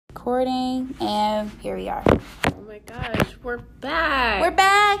Recording, and here we are. Oh my gosh, we're back.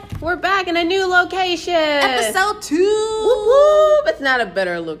 We're back. In a new location. Episode 2. Whoop whoop. It's not a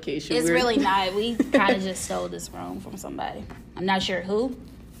better location. It's really not. We kind of just stole this room from somebody. I'm not sure who.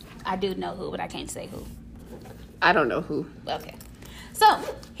 I do know who, but I can't say who. I don't know who. Okay. So,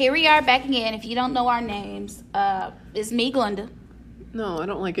 here we are back again. If you don't know our names, it's me, Glenda. No, I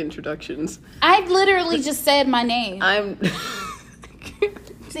don't like introductions. I literally just said my name. I'm...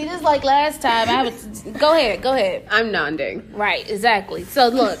 See, this is like last time. Go ahead. I'm Nanding. Right, exactly. So,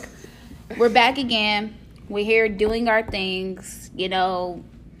 look, we're back again. We're here doing our things. You know,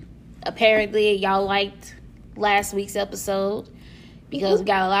 apparently y'all liked last week's episode because we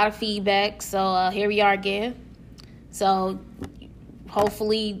got a lot of feedback. So, here we are again. So,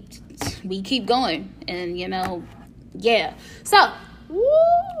 hopefully we keep going. And, you know, yeah. So...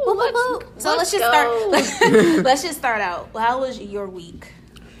 Let's just start. Let's just start out. How was your week?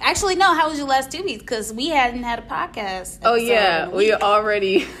 Actually, no. How was your last 2 weeks? Because we hadn't had a podcast. Oh yeah, we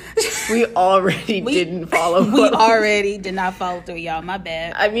already didn't follow. We already did not follow through, y'all. My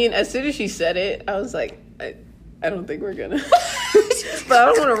bad. I mean, as soon as she said it, I was like, I don't think we're gonna. But I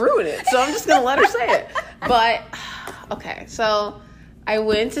don't want to ruin it, so I'm just gonna let her say it. But okay, so I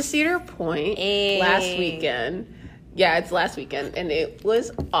went to Cedar Point last weekend. Yeah, it's last weekend, and it was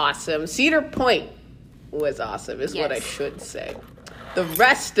awesome. Cedar Point was awesome, is what I should say. The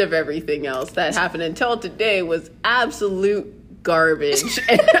rest of everything else that happened until today was absolute garbage.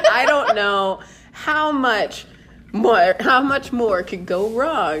 And I don't know how much more could go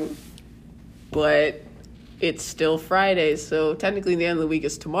wrong. But it's still Friday, so technically the end of the week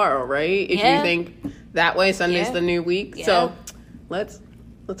is tomorrow, right? If you think that way, Sunday's the new week. Yeah. So let's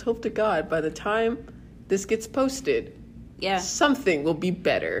hope to God by the time this gets posted, something will be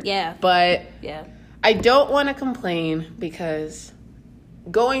better. Yeah. But I don't want to complain because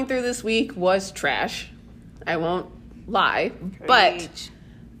going through this week was trash. I won't lie. Preach. But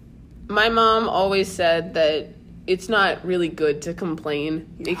my mom always said that it's not really good to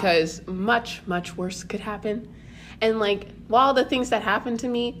complain because much, much worse could happen. And like, while the things that happened to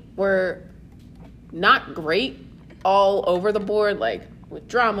me were not great all over the board, like with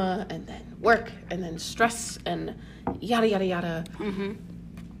drama and then work and then stress and yada yada yada. Mm-hmm.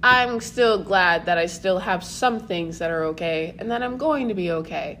 I'm still glad that I still have some things that are okay and that I'm going to be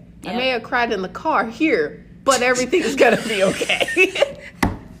okay. Yep. I may have cried in the car here, but everything's gonna be okay.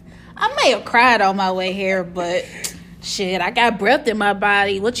 I may have cried on my way here, but shit, I got breath in my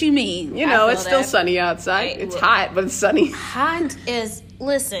body. What you mean? You know, it's still sunny outside. It's hot, but it's sunny. Hot is,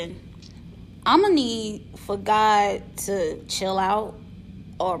 listen, I'm gonna need for God to chill out,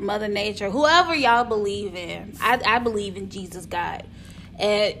 or Mother Nature, whoever y'all believe in. I believe in Jesus God.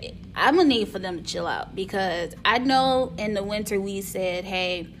 And I'm going to need for them to chill out because I know in the winter we said,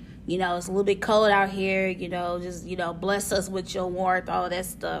 hey, you know, it's a little bit cold out here, you know, just, you know, bless us with your warmth, all of that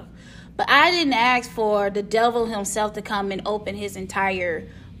stuff. But I didn't ask for the devil himself to come and open his entire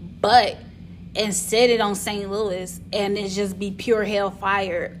butt and set it on St. Louis and it just be pure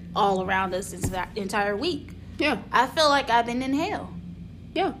hellfire all around us this entire week. Yeah. I feel like I've been in hell.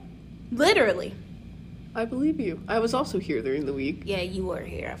 Yeah. Literally. I believe you. I was also here during the week. Yeah, you were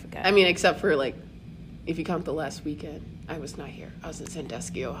here. I forgot. I mean, except for, like, if you count the last weekend, I was not here. I was in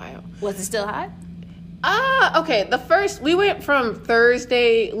Sandusky, Ohio. Was it still hot? Okay. We went from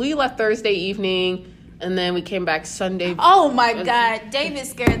Thursday. We left Thursday evening, and then we came back Sunday. Oh, my God. David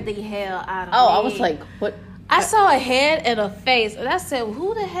scared the hell out of me. I was like, what? I saw a head and a face, and I said,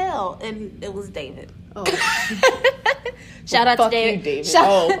 who the hell? And it was David. Oh. Shout out to David. You, David.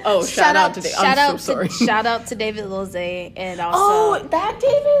 Shout out to David. I'm so sorry. Shout out to David Loze and also. Oh, that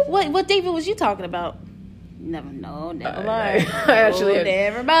David? What David was you talking about? Never mind. Never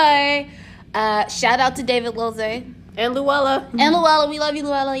mind. Shout out to David Loze and Luella. We love you,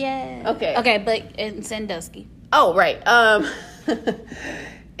 Luella. Yeah. Okay, but in Sandusky. Oh, right.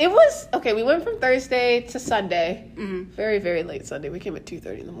 It was, we went from Thursday to Sunday. Mm-hmm. Very, very late Sunday. We came at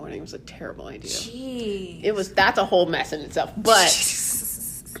 2:30 in the morning. It was a terrible idea. Jeez. That's a whole mess in itself. But,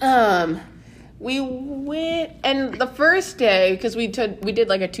 we went, and the first day, because we did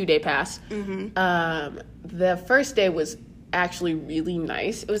like a 2-day pass. Mm-hmm. The first day was actually really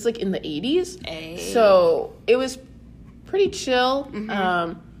nice. It was like in the 80s. Hey. So it was pretty chill.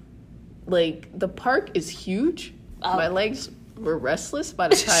 Mm-hmm. Like the park is huge. Oh. My legs were restless by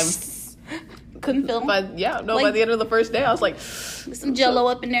the time. Couldn't film. By the end of the first day, I was like, some Jello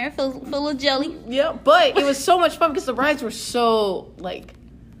up in there, full of jelly. Yeah, but it was so much fun because the rides were so like,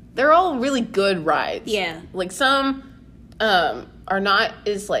 they're all really good rides. Yeah, like some are not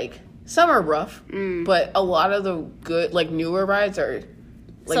as like, some are rough, but a lot of the good like newer rides are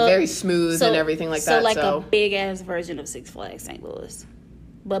like very smooth and everything like that. So like a big ass version of Six Flags St. Louis,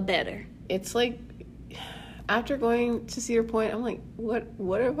 but better. It's like after going to Cedar Point, I'm like, what's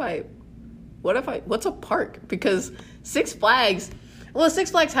a park? Because Six Flags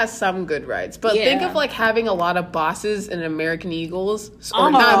has some good rides, but think of like having a lot of bosses and American Eagles, or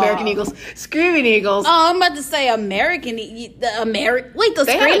not American Eagles, Screaming Eagles. Oh, I'm about to say Screaming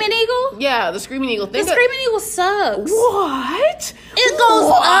Eagle? Yeah, the Screaming Eagle. The Screaming Eagle sucks. What?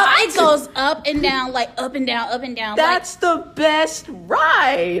 It goes up and down, like up and down, up and down. That's the best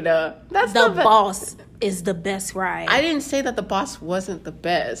ride. That's the boss is the best ride. I didn't say that the boss wasn't the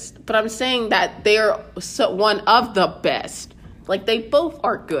best, but I'm saying that they're one of the best. Like, they both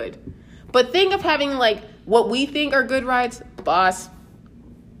are good. But think of having, like, what we think are good rides. Boss,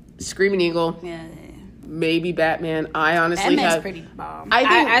 Screaming Eagle, maybe Batman. I honestly Batman's pretty bomb.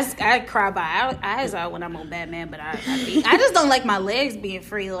 I cry my eyes out when I'm on Batman, but I just don't like my legs being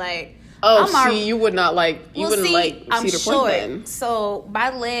free. Like, you would not like, I'm Cedar short, Point then. so my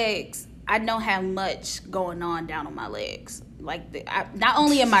legs, I don't have much going on down on my legs. Like, not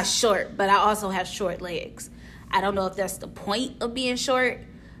only am I short, but I also have short legs. I don't know if that's the point of being short,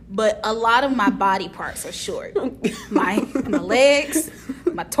 but a lot of my body parts are short. My legs,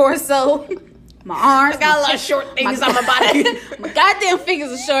 my torso, my arms. I got a lot of short things on my body. My goddamn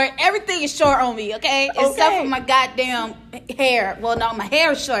fingers are short. Everything is short on me, okay? Except for my goddamn hair. Well, no, my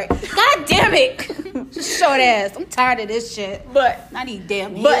hair is short. God damn it. Short ass. I'm tired of this shit. But I need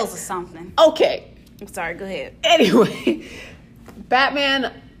damn heels or something. Okay. I'm sorry, go ahead. Anyway,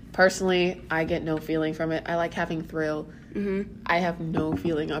 Batman... Personally, I get no feeling from it. I like having thrill. Mm-hmm. I have no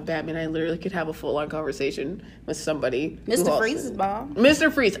feeling on Batman. I literally could have a full-on conversation with somebody. Mr. Freeze is bomb.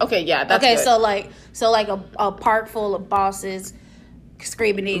 Mr. Freeze. Okay, yeah, that's good. So like a park full of bosses,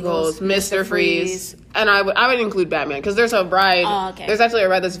 Screaming Eagles, Mr. Freeze. And I would include Batman, because there's a ride. Oh, okay. There's actually a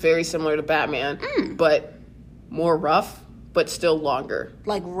ride that's very similar to Batman, but more rough. But still longer.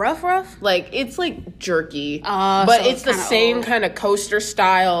 Like rough? Like, it's like jerky. But so it's the same kind of coaster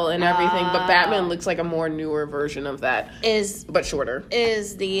style and everything. But Batman looks like a more newer version of that. But shorter.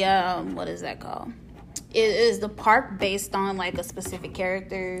 Is the, what is that called? Is the park based on like a specific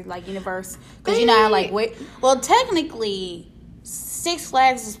character, like universe? Because you know how like, well, technically, Six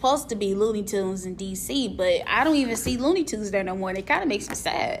Flags is supposed to be Looney Tunes in DC, but I don't even see Looney Tunes there no more. And it kind of makes me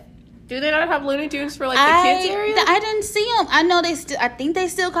sad. Do they not have Looney Tunes for like the kids area? I didn't see them. I know I think they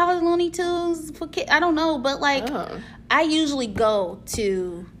still call it Looney Tunes for kids. I don't know, but like I usually go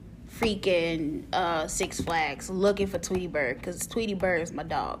to freaking Six Flags looking for Tweety Bird, because Tweety Bird is my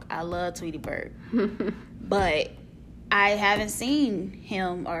dog. I love Tweety Bird, but I haven't seen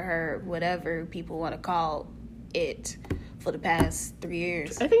him or her, whatever people want to call it, for the past 3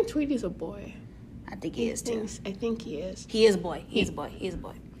 years. I think Tweety's a boy. I think he is too. I think he is. He is a boy. He's a boy. He's a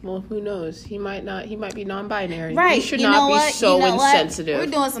boy. Well, who knows? He might not. He might be non-binary. Right. He should not be so insensitive. We're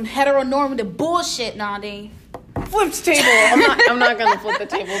doing some heteronormative bullshit, Nandi. Flip the table. I'm not gonna flip the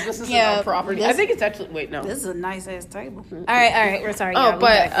table. This is our property. I think it's actually. Wait, no. This is a nice ass table. All right. We're sorry. Oh,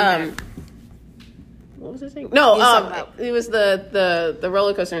 but what was I saying? No, it was the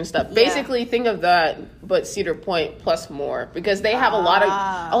roller coaster and stuff. Yeah. Basically, think of that, but Cedar Point plus more, because they have a lot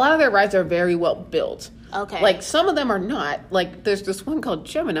of their rides are very well built. Okay. Like, some of them are not. Like, there's this one called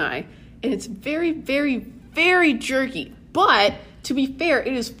Gemini, and it's very, very, very jerky. But, to be fair,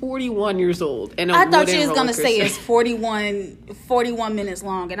 it is 41 years old. And I thought you was going to say it's 41 minutes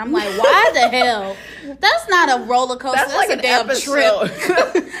long. And I'm like, why the hell? That's not a roller coaster. That's like a damn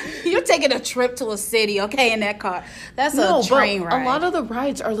trip. You're taking a trip to a city, okay, in that car. That's a train ride. A lot of the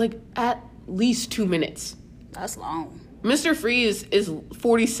rides are, like, at least 2 minutes. That's long. Mr. Freeze is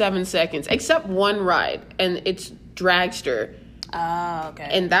 47 seconds, except one ride, and it's Dragster. Oh, okay.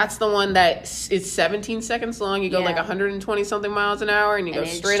 And that's the one that is 17 seconds long. You go like 120 something miles an hour, and you go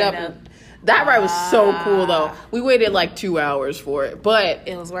straight up. That ride was so cool, though. We waited like 2 hours for it, but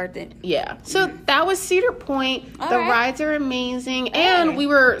it was worth it. Yeah. So that was Cedar Point. The rides are amazing, and we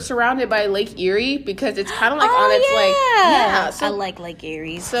were surrounded by Lake Erie, because it's kind of like on its like So I like Lake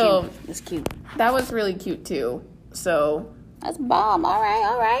Erie. It's cute. That was really cute too. So that's bomb. All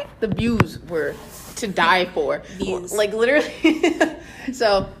right. The views were to die for. Views. Like, literally.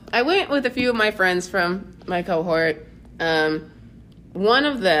 So I went with a few of my friends from my cohort. One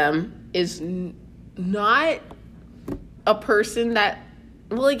of them is not a person that,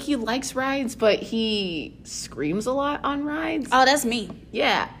 well, like, he likes rides, but he screams a lot on rides. Oh, that's me.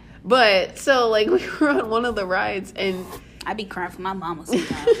 Yeah. But so, like, we were on one of the rides, and I be crying for my mama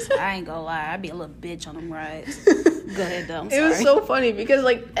sometimes. I ain't gonna lie. I be a little bitch on them rides. Go ahead, though. It was so funny because,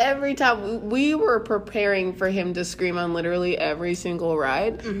 like, every time we were preparing for him to scream on literally every single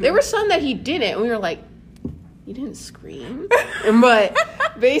ride, there were some that he didn't. And we were like, you didn't scream? But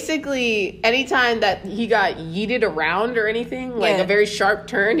basically, anytime that he got yeeted around or anything, like a very sharp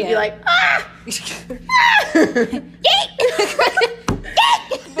turn, he'd be like, ah!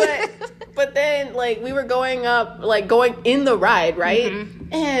 But then, like, we were going up, like, going in the ride, right?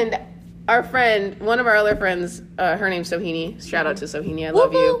 And our friend, one of our other friends, her name's Sohini. Shout out to Sohini. I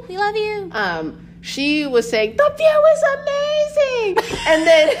love you. We love you. She was saying, the view is amazing. And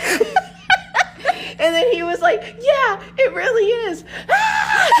then... And then he was like, yeah, it really is.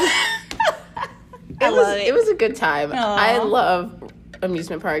 It was a good time. Aww. I love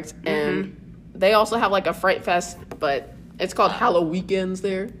amusement parks. And they also have like a Fright Fest, but it's called Halloweekends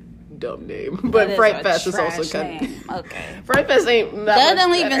there. Dumb name. But Fright Fest is also kind of... Okay. Fright Fest ain't that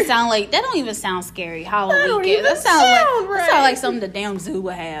don't better. even sound like... That don't even sound scary. Halloween. That sounds like something the damn zoo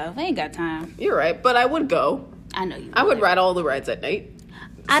would have. I ain't got time. You're right, but I would go. I know you would. I would ride all the rides at night.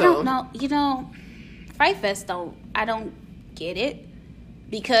 I don't know. You know... Fright Fest I don't get it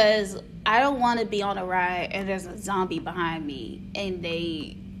because I don't want to be on a ride and there's a zombie behind me and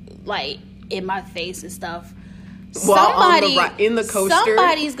they like in my face and stuff. In the coaster,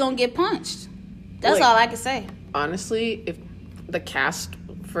 somebody's gonna get punched. That's like, all I can say. Honestly, if the cast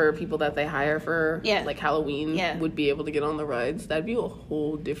for people that they hire for like Halloween would be able to get on the rides, that'd be a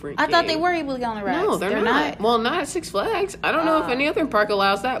whole different game. I thought they were able to get on the rides. No, they're not. Well, not at Six Flags. I don't know if any other park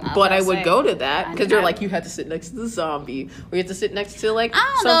allows that, but I would go to that because they're like, you had to sit next to the zombie or you had to sit next to like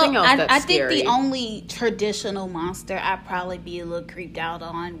something else that's scary. I think the only traditional monster I'd probably be a little creeped out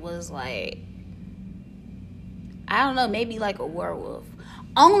on was like, I don't know, maybe like a werewolf.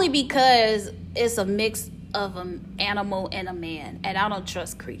 Only because it's a mix of an animal and a man, and I don't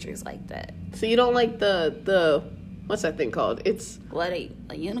trust creatures like that. So you don't like the what's that thing called? It's what, a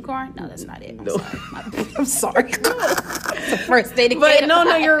unicorn? No, that's not it. I'm sorry. It's the first thing to get. But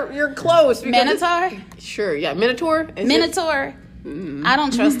no, you're close. Minotaur? Sure, yeah, Minotaur. Minotaur. I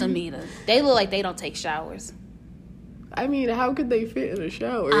don't trust them either. They look like they don't take showers. I mean, how could they fit in a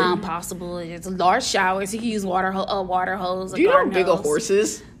shower? Possible. It's large showers. You can use water hose. Do you know bigger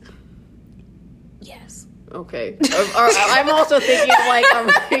horses? Yes. Okay. I'm also thinking of like a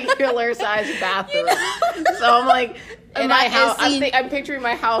regular size bathroom. So I'm like, in my house, I'm picturing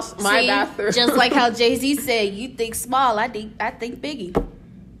my house, my bathroom. Just like how Jay-Z said, you think small, I think Biggie.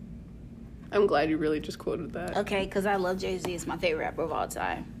 I'm glad you really just quoted that. Okay, because I love Jay-Z. It's my favorite rapper of all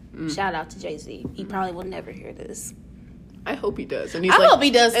time. Shout out to Jay-Z. He probably will never hear this. I hope he does. And I hope he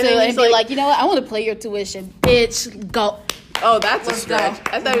does too. And be like, you know what? I want to play your tuition. Bitch, go. Oh, that's a stretch.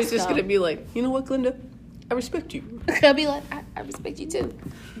 I thought he was just going to be like, you know what, Glenda? I respect you. I'll be like, I respect you too.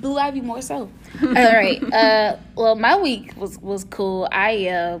 Blue Ivy more so. All right. Well, my week was cool.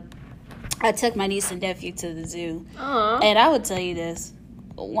 I took my niece and nephew to the zoo. Aww. And I would tell you this.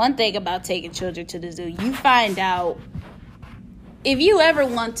 One thing about taking children to the zoo, you find out if you ever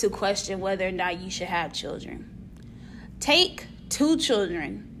want to question whether or not you should have children, take 2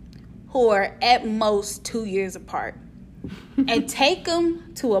 children who are at most 2 years apart and take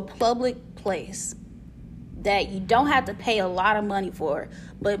them to a public place that you don't have to pay a lot of money for,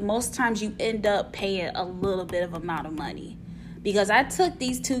 but most times you end up paying a little bit of amount of money. Because I took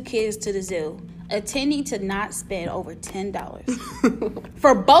these 2 kids to the zoo, intending to not spend over $10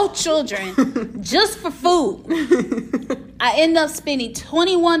 for both children just for food. I end up spending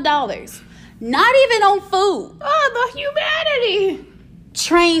 $21, not even on food. Oh, the humanity.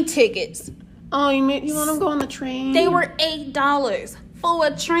 Train tickets. Oh, you let them go on the train? They were $8 for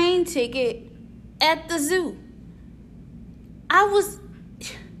a train ticket at the zoo.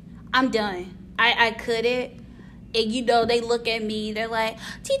 I'm done. I couldn't. And you know, they look at me, they're like,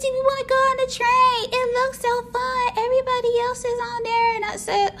 Titi, we want to go on the train. It looks so fun. Everybody else is on there. And I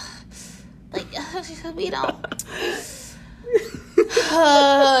said, like, we don't.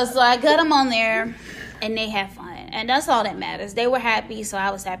 So I got them on there and they had fun. And that's all that matters. They were happy, so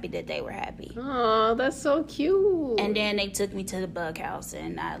I was happy that they were happy. Oh, that's so cute. And then they took me to the bug house,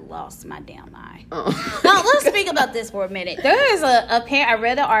 and I lost my damn eye. Oh. Now, let's speak about this for a minute. There is I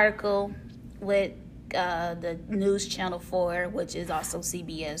read an article with the News Channel 4, which is also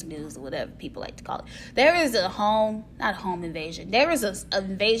CBS News, or whatever people like to call it. There is not home invasion. There is an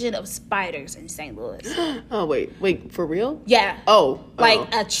invasion of spiders in St. Louis. Oh, wait, for real? Yeah. Oh.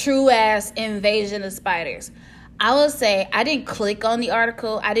 Like a true-ass invasion of spiders. I will say, I didn't click on the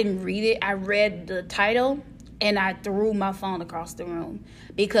article. I didn't read it. I read the title, and I threw my phone across the room.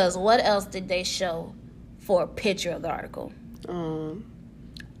 Because what else did they show for a picture of the article.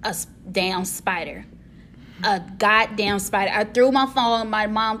 Damn spider. A goddamn spider. I threw my phone. My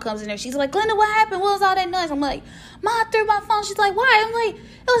mom comes in there. She's like, Glenda, what happened? What was all that noise? I'm like, Mom, I threw my phone. She's like, why? I'm like,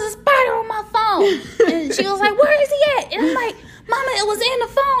 it was a spider on my phone. And she was like, where is he at? And I'm like, Mama, it was in the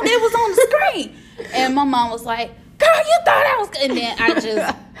phone. It was on the screen. And my mom was like, girl, you thought I was... And then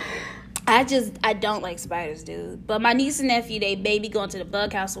I don't like spiders, dude. But my niece and nephew, they baby going to the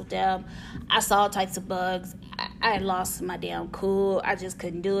bug house with them. I saw all types of bugs. I lost my damn cool. I just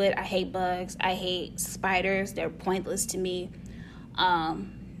couldn't do it. I hate bugs. I hate spiders. They're pointless to me.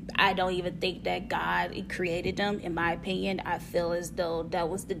 I don't even think that God created them. In my opinion, I feel as though that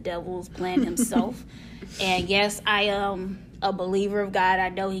was the devil's plan himself. And yes, I am a believer of God. I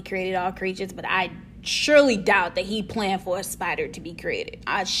know he created all creatures, but I surely doubt that he planned for a spider to be created.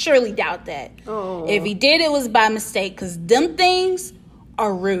 I surely doubt that. Oh. If he did, it was by mistake, because them things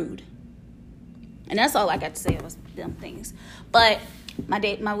are rude. And that's all I got to say was them things. But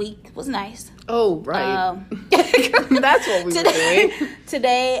my week was nice. Oh, right. That's what we were doing.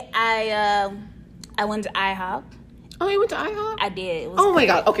 Today, I went to IHOP. Oh, you went to IHOP? I did. It was oh, great.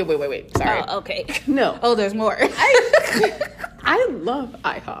 my God. Okay, wait. Sorry. Oh, okay. No. Oh, there's more. I love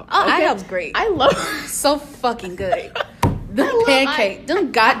IHOP. Oh, okay? IHOP's great. I love so fucking good. Them pancakes.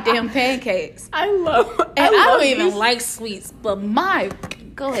 Them goddamn pancakes. I love don't even like sweets, but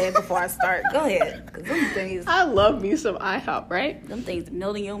go ahead before I start. Go ahead. Because them things. I love me some IHOP, right? Them things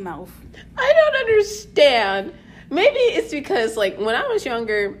melt in your mouth. I don't understand. Maybe it's because, like, when I was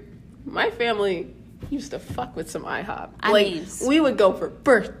younger, my family used to fuck with some IHOP. We would go for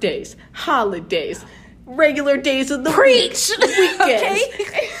birthdays, holidays, regular days of the Preach. week, weekends. Okay?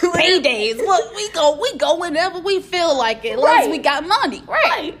 Paydays. Look, we go whenever we feel like it. As long as we got money.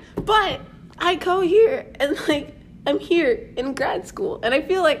 Right. But I go here and, like, I'm here in grad school, and I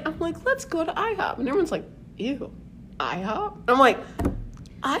feel like, let's go to IHOP. And everyone's like, ew, IHOP? I'm like,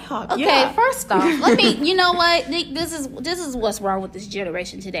 IHOP, okay, yeah. First off, you know what? This is what's wrong with this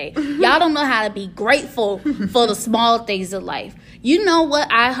generation today. Y'all don't know how to be grateful for the small things in life. You know what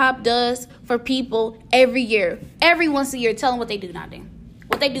IHOP does for people every year? Every once a year, tell them what they do nowadays.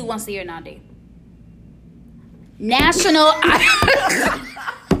 What they do once a year nowadays.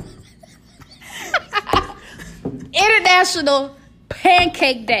 International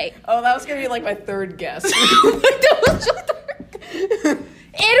Pancake Day. Oh, that was going to be like my third guess.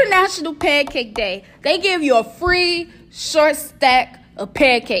 International Pancake Day. They give you a free short stack of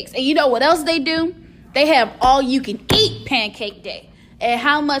pancakes. And you know what else they do? They have all you can eat Pancake Day. And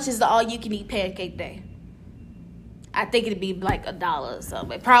how much is the all you can eat Pancake Day? I think it'd be like $1 or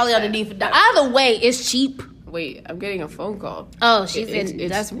something. Probably underneath $1. Either way, it's cheap. Wait, I'm getting a phone call. Oh,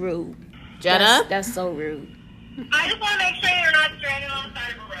 that's rude. Jenna? That's so rude. I just want to make sure you're not stranded on the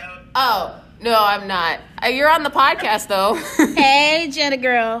side of a road. Oh, no, I'm not. You're on the podcast, though. Hey, Jenna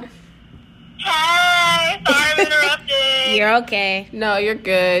girl. Hi, sorry I'm interrupting. You're okay. No, you're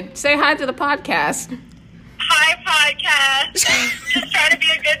good. Say hi to the podcast. Hi, podcast. Just trying to be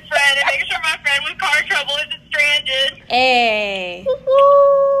a good friend and make sure my friend with car trouble isn't stranded. Hey.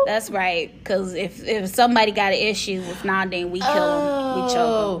 That's right. Because if somebody got an issue with Nadine, we kill them. We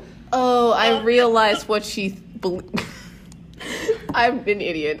choke them. Oh, I realized what she I'm an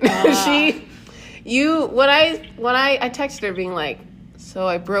idiot. When I texted her being like, so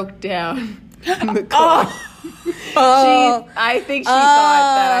I broke down in the car. I think she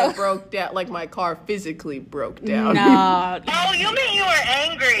thought that I broke down, like my car physically broke down. No. Oh, you mean you were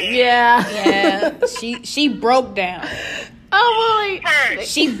angry? Yeah. She broke down. Oh, well,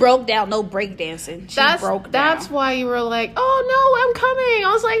 she broke down. No breakdancing. She broke down. That's why you were like, oh no, I'm coming.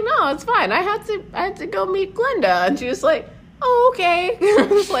 I was like, no, it's fine. I had to go meet Glenda, and she was like, oh, okay. I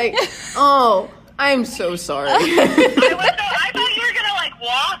was like, oh, I'm so sorry. I thought you were gonna like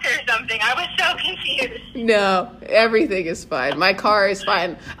walk or something. I was so confused. No, everything is fine. My car is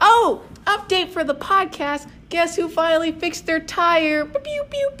fine. Oh, update for the podcast. Guess who finally fixed their tire? Pew,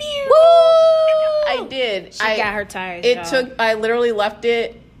 pew, pew. Woo! I did. She got her tires. I literally left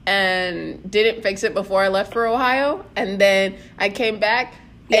it and didn't fix it before I left for Ohio. And then I came back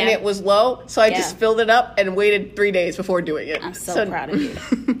and it was low. So I just filled it up and waited 3 days before doing it. I'm so proud of you.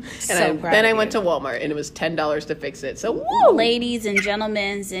 Then I went to Walmart and it was $10 to fix it. So, woo! Ladies and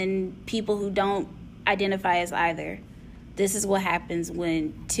gentlemen and people who don't identify as either, this is what happens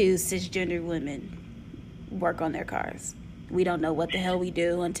when two cisgender women work on their cars. We don't know what the hell we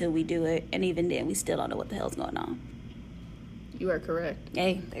do until we do it, and even then we still don't know what the hell's going on. You are correct.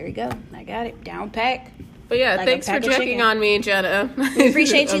 Hey, there we go. I got it. Down pack. But yeah, thanks for checking on me, Jenna. We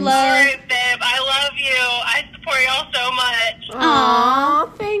appreciate you, love. All right, babe. I love you. I support y'all so much.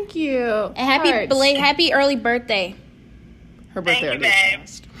 Aw, thank Thank you. And happy early birthday. Her birthday Thank you, already babe.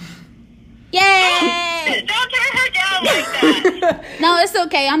 passed. Yay! Don't turn her down like that. No, it's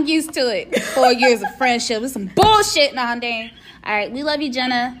okay. I'm used to it. 4 years of friendship. It's some bullshit now, dang. All right, we love you,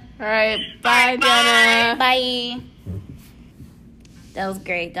 Jenna. All right. Bye, Bye. Jenna. Bye. That was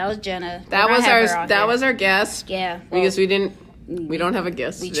great. That was Jenna. That We're was gonna have her on that here. was our guest. Yeah. Well, Because we don't have a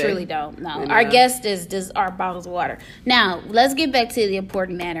guest we today. truly don't. No. We Our know. guest is just our bottles of water. Now, let's get back to the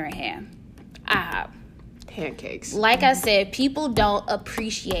important matter at hand. IHOP. Pancakes. Like I said, people don't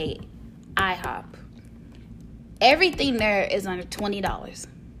appreciate IHOP. Everything there is under $20.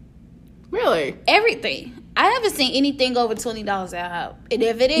 Really? Everything. I haven't seen anything over $20 at IHOP. And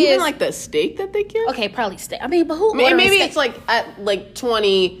if it Even is, like the steak that they give? okay, probably steak. I mean, but who Maybe ordering steak? it's like at like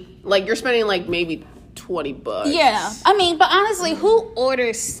 20, like you're spending like maybe $20. Yeah, I mean, but honestly, who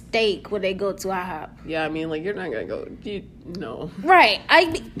orders steak when they go to IHOP? Yeah, I mean, like you're not gonna go. No. Right.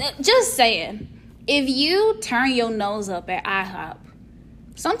 Just saying, if you turn your nose up at IHOP,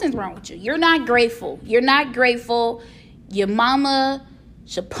 something's wrong with you. You're not grateful. You're not grateful. Your mama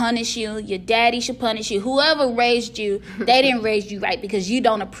should punish you. Your daddy should punish you. Whoever raised you, they didn't raise you right because you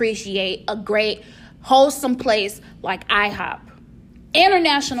don't appreciate a great, wholesome place like IHOP.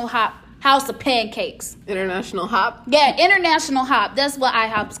 International Hop House of Pancakes. International Hop. Yeah, International Hop. That's what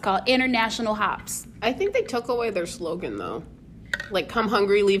IHOP is called. International Hops. I think they took away their slogan though. Like, come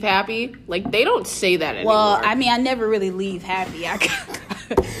hungry, leave happy. Like, they don't say that anymore. Well, I mean, I never really leave happy.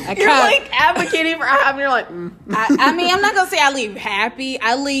 You're like advocating for IHOP, and you're like, I mean, I'm not gonna say I leave happy.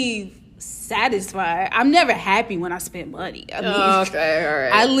 I leave satisfied. I'm never happy when I spend money. I leave, okay, all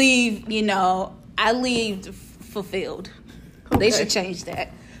right. I leave, I leave fulfilled. They should change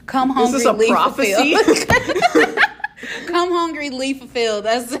that. Come hungry, Is this a leave prophecy? fulfilled. Come hungry, leave fulfilled.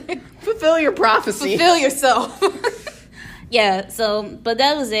 That's Fulfill your prophecy. fulfill yourself. Yeah, so, but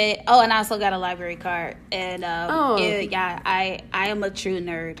that was it. Oh, and I also got a library card. And, I am a true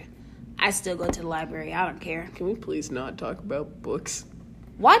nerd. I still go to the library. I don't care. Can we please not talk about books?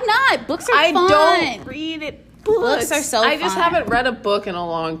 Why not? Books are I fun. don't read it. Books are so I just fun. haven't read a book in a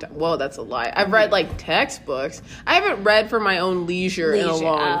long time. Whoa, that's a lie. I've read like textbooks. I haven't read for my own leisure in a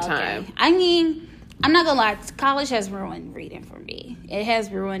long Oh, okay. time. I mean, I'm not gonna lie. College has ruined reading for me. It has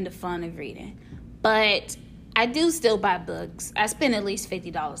ruined the fun of reading. But I do still buy books. I spend at least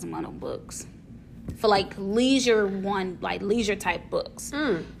 $50 a month on books for like leisure type books.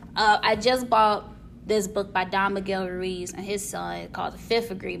 I just bought this book by Don Miguel Ruiz and his son called The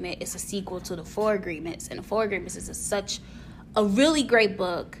Fifth Agreement. It's a sequel to The Four Agreements, and The Four Agreements is such a really great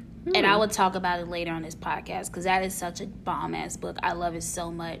book. And I will talk about it later on this podcast because that is such a bomb ass book. I love it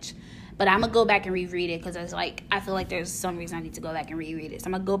so much. But I'm gonna go back and reread it because it's like I feel like there's some reason I need to go back and reread it. So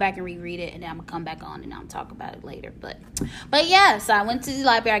I'm gonna go back and reread it, and then I'm gonna come back on and I'll talk about it later. But yeah, so I went to the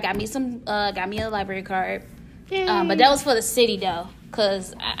library. I got me a library card. But that was for the city though,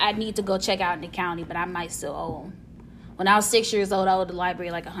 because I need to go check out in the county. But I might still owe them. When I was 6 years old, I owed the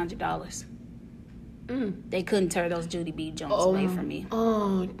library like $100. They couldn't tear those Judy B. Jones away from me.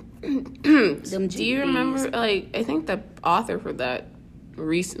 Oh, Them do you GBs. remember? Like, I think the author for that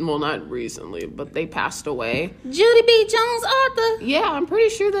not recently, but they passed away. Judy B. Jones author? Yeah, I'm pretty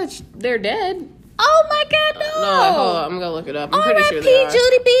sure that they're dead. Oh my God, no! No, hold on, I'm gonna look it up. I'm pretty sure they are.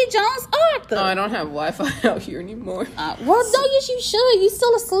 Judy B. Jones author. No, I don't have Wi-Fi out here anymore. Well, no, yes, you should. You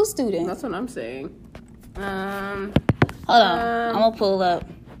still a SLU student. That's what I'm saying. Hold on, I'm gonna pull up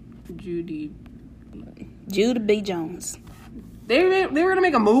Judy. Judy B. Jones. They were gonna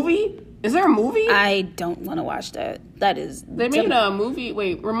make a movie. Is there a movie? I don't want to watch that. That is. They made a movie.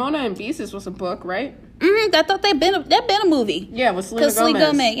 Wait, Ramona and Beezus was a book, right? I thought that been a movie. Yeah, with Selena Selena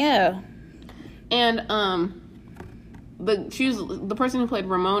Gomez. Gomez, yeah. And the person who played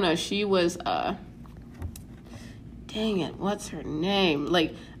Ramona. She was dang it, what's her name?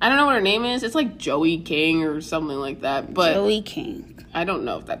 Like, I don't know what her name is. It's like Joey King or something like that. But Joey King. I don't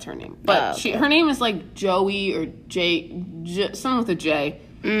know if that's her name. But her name is like Joey or something with a J.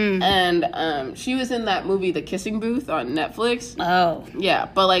 And she was in that movie, The Kissing Booth, on Netflix. Oh. Yeah,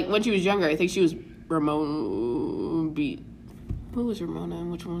 but like when she was younger, I think she was Ramona. Who was Ramona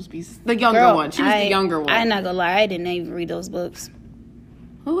and which one was Beast? The younger one. She was the younger one. I'm not gonna lie, I didn't even read those books.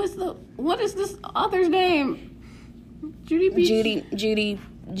 What is this author's name? Judy B.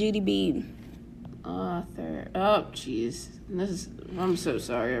 Judy B. Author. Oh, jeez. I'm so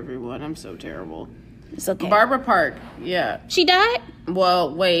sorry, everyone. I'm so terrible. It's okay. Barbara Park. Yeah. She died?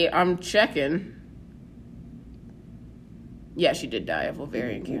 Well, wait. I'm checking. Yeah, she did die of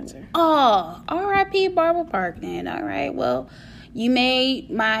ovarian cancer. Oh, R.I.P. Barbara Park then. All right. Well, you made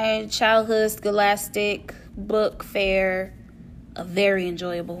my childhood Scholastic book fair a very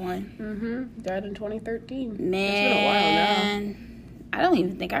enjoyable one. Mm-hmm. Died in 2013. Man, it's been a while now. I don't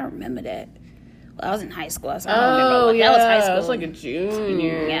even think I remember that. Well, I was in high school, so I don't remember. That was high school. I was like a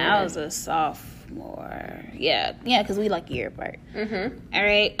junior. Yeah, I was a sophomore. Yeah, because we like a year apart. Mm-hmm. All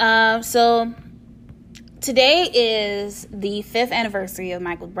right. So today is the 5th anniversary of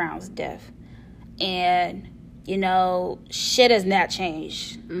Michael Brown's death, and shit has not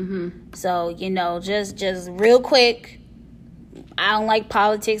changed. Mm-hmm. So just real quick. I don't like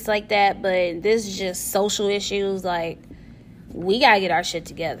politics like that, but this is just social issues. Like, we gotta get our shit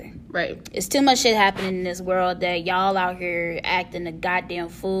together. Right. It's too much shit happening in this world that y'all out here acting a goddamn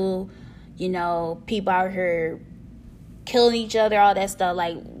fool. People out here killing each other, all that stuff.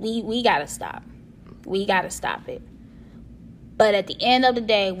 Like, we gotta stop. We gotta stop it. But at the end of the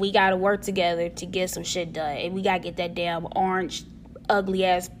day, we gotta work together to get some shit done. And we gotta get that damn orange,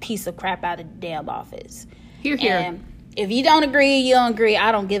 ugly-ass piece of crap out of the damn office. Here. And if you don't agree, you don't agree.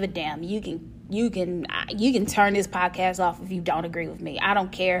 I don't give a damn. You can turn this podcast off if you don't agree with me. I don't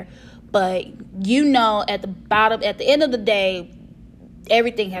care. But at the end of the day,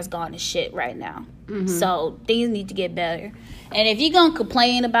 everything has gone to shit right now. Mm-hmm. So things need to get better. And if you're gonna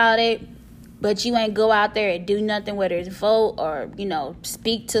complain about it, but you ain't go out there and do nothing, whether it's vote or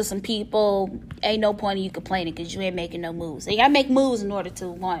speak to some people, ain't no point in you complaining because you ain't making no moves. So you gotta make moves in order to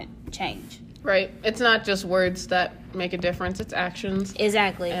want change. Right. It's not just words that make a difference. It's actions.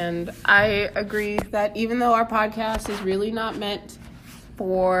 Exactly. And I agree that even though our podcast is really not meant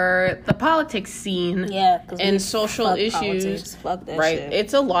for the politics scene and social issues, fuck that right? shit.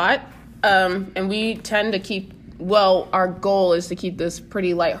 It's a lot. And we tend to keep, our goal is to keep this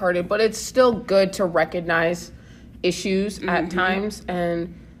pretty lighthearted, but it's still good to recognize issues at times.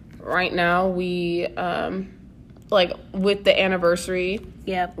 And right now we, with the anniversary,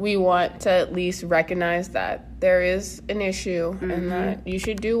 we want to at least recognize that there is an issue and that you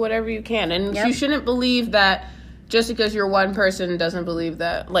should do whatever you can. And you shouldn't believe that just because you're one person doesn't mean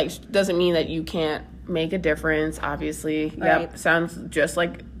that you can't make a difference, obviously. Right. Yep, sounds just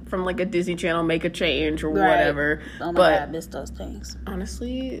like from a Disney Channel, make a change or whatever. Oh my God, I miss those things.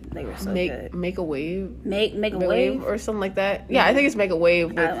 Honestly, they were so good. Make a wave. Make a wave? Or something like that. Yeah, I think it's make a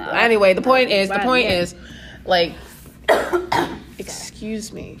wave. Anyway, the point is,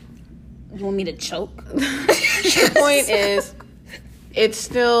 excuse me. You want me to choke? The point is, it's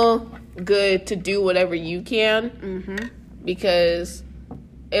still good to do whatever you can because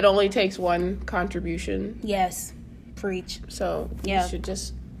it only takes one contribution. Yes, preach. So you should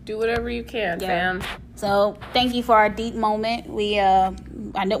just do whatever you can, fam. So thank you for our deep moment.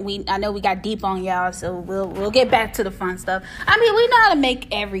 I know we got deep on y'all, so we'll get back to the fun stuff. I mean, we know how to make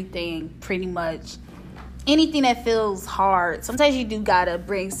everything pretty much. Anything that feels hard, sometimes you do gotta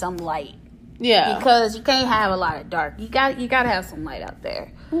bring some light. Yeah. Because you can't have a lot of dark. You gotta have some light out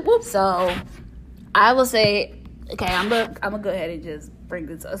there. Whoop. So I will say, okay, I'm gonna go ahead and just bring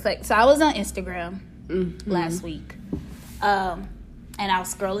this up. So I was on Instagram last week. And I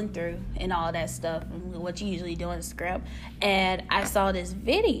was scrolling through and all that stuff, and what you usually do on Instagram. And I saw this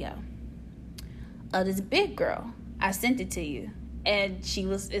video of this big girl. I sent it to you. And it's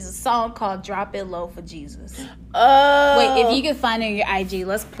a song called Drop It Low for Jesus. Wait, if you can find it on your IG,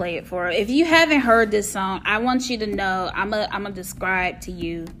 let's play it for her. If you haven't heard this song, I want you to know, I'm gonna describe to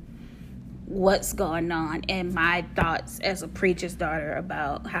you what's going on and my thoughts as a preacher's daughter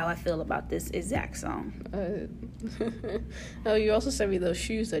about how I feel about this exact song. Oh, you also sent me those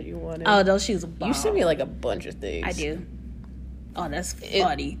shoes that you wanted. Oh, those shoes are bomb. You sent me a bunch of things. I do. Oh, that's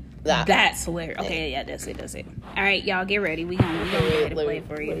funny. That's weird. Okay, yeah, that's it. All right, y'all, get ready. We gonna get ready to play it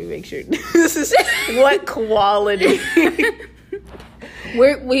for you. Let me make sure. This is what quality.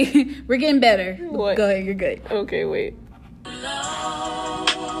 We're getting better. What? Go ahead, you're good. Okay, wait.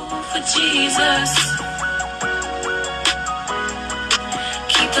 For Jesus,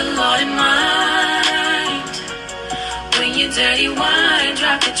 keep the Lord in mind. When you dirty wine,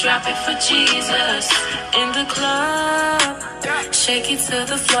 drop it for Jesus. In the club, shake it to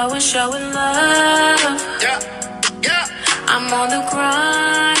the floor and show it love. I'm on the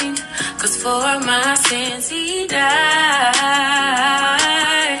grind, 'cause for my sins he died.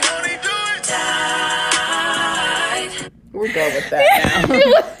 We're done with that now.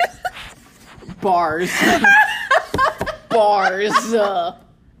 Bars.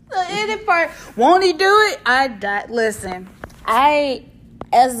 The ending part. Won't he do it? I died. Listen,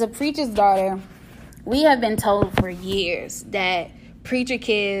 as a preacher's daughter, we have been told for years that preacher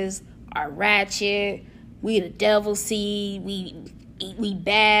kids are ratchet, we the devil's seed, we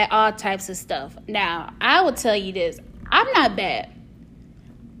bad, all types of stuff. Now, I will tell you this. I'm not bad.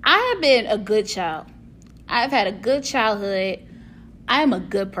 I have been a good child. I've had a good childhood. I am a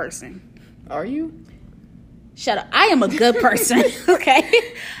good person. Are you? Shut up. I am a good person.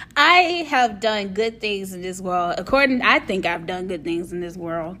 Okay. I have done good things in this world. I think I've done good things in this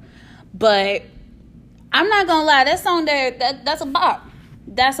world. But I'm not gonna lie, that song there, that's a bop.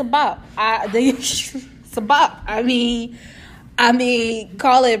 That's a bop. It's a bop. I mean,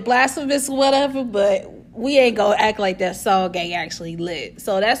 call it blasphemous or whatever, but we ain't gonna act like that song ain't actually lit.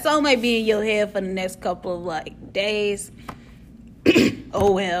 So that song might be in your head for the next couple of like days.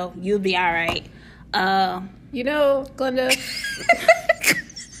 Oh well, you'll be all right. You know, Glenda.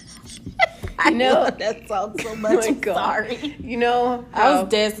 I know that song so much. Oh my God. Sorry. You know, I was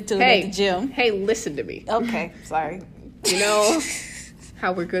dancing to it at the gym. Hey, listen to me. Okay, sorry. You know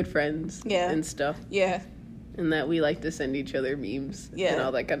how we're good friends and stuff. Yeah. And that we like to send each other memes and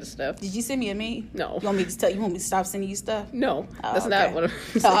all that kind of stuff. Did you send me a meme? No. You want me to stop sending you stuff? No, Oh, that's okay. not what I'm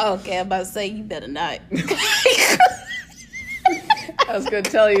saying. Oh, okay. I'm about to say you better not. I was going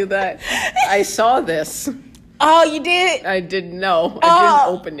to tell you that I saw this. Oh, you did? I didn't know. I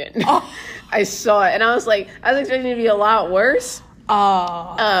didn't open it. Oh. I saw it, and I was expecting it to be a lot worse.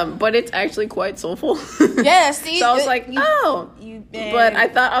 Oh. But it's actually quite soulful. Yeah, see? So I was like, But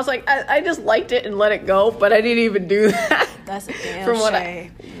I was like, I just liked it and let it go, but I didn't even do that. That's a damn From what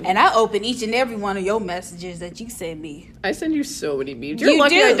shame. And I open each and every one of your messages that you send me. I send you so many memes. You're You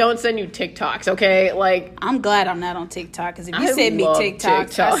lucky do. I don't send you TikToks, okay? Like, I'm glad I'm not on TikTok, because if you I send me love TikToks,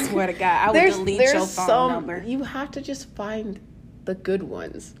 TikTok. I swear to God, I would delete your phone number. You have to just find the good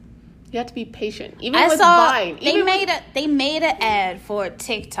ones. You have to be patient. Even I with saw Vine. they made an ad for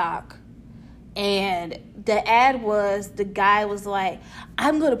TikTok, and the ad was, the guy was like,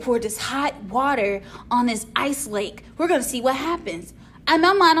 I'm gonna pour this hot water on this ice lake. We're gonna see what happens. In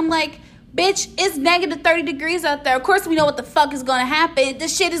my mind, I'm like, bitch, it's negative 30 degrees out there. Of course we know what the fuck is gonna happen.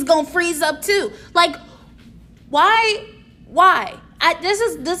 This shit is gonna freeze up too. Like, why? This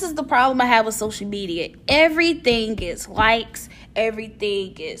is the problem I have with social media. Everything gets likes,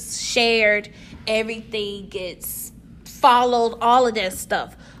 everything gets shared, everything gets followed, all of that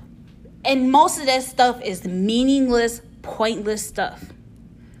stuff. And most of that stuff is meaningless, pointless stuff.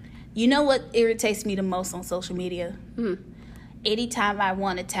 You know what irritates me the most on social media? Anytime I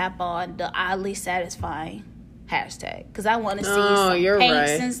want to tap on the oddly satisfying hashtag, because I want to see some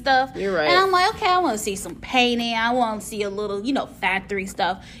paints and stuff. You're right. And I'm like, okay, I want to see some painting. I want to see a little, factory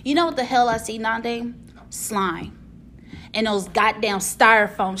stuff. You know what the hell I see nowadays? Slime. And those goddamn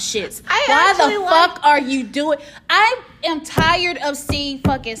styrofoam shits. Why the fuck are you doing? I am tired of seeing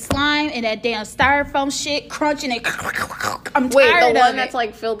fucking slime and that damn styrofoam shit crunching it. I'm tired of it. Wait, the one that's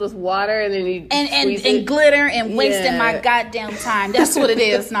like filled with water and then you squeeze it? And glitter and wasting my goddamn time. That's what it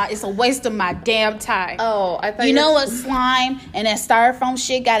is. Not. It's a waste of my damn time. Oh, I thought you know what slime and that styrofoam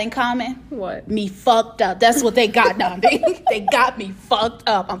shit got in common? What? Me fucked up. That's what they got now. They got me fucked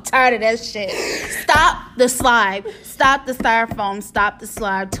up. I'm tired of that shit. Stop the slime. Stop the styrofoam. Stop the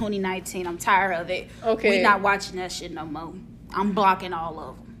slime. 2019. I'm tired of it. Okay. We not watching that shit no more. I'm blocking all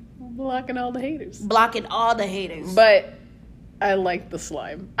of them. Blocking all the haters. Blocking all the haters. But I like the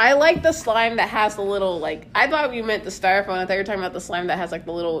slime. I like the slime that has the little, like, I thought you meant the styrofoam. I thought you were talking about the slime that has like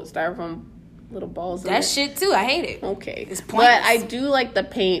the little styrofoam little balls in that it. shit too. I hate it. Okay. It's pointless. But I do like the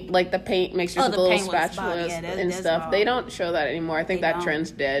paint, like the paint mixtures with the little spatulas and stuff. wrong. They don't show that anymore. I think They that don't.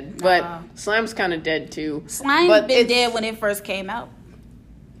 trend's dead. But slime's kind of dead too. Slime But been it's- dead when it first came out.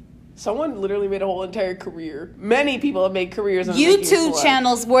 Someone literally made a whole entire career. Many people have made careers on making YouTube slime.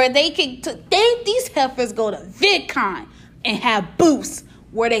 channels where they can these heifers go to VidCon and have booths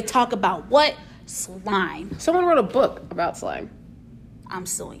where they talk about what? Slime. Someone wrote a book about slime. I'm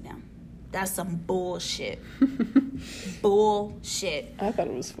suing them. That's some bullshit. Bullshit. I thought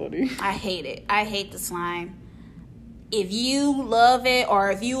it was funny. I hate it. I hate the slime. If you love it,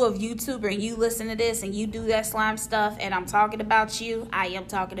 or if you a YouTuber and you listen to this and you do that slime stuff and I'm talking about you, I am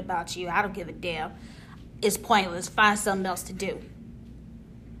talking about you. I don't give a damn. It's pointless. Find something else to do.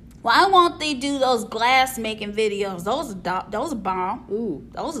 Why won't they do those glass making videos? Those are bomb. Ooh,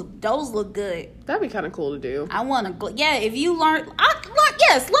 Those look good. that'd be kind of cool to do. I want to. Yeah, if you learn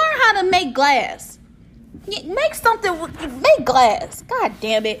how to make glass. Make something. Make glass. God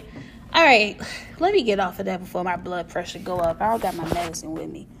damn it! All right, let me get off of that before my blood pressure go up. I don't got my medicine with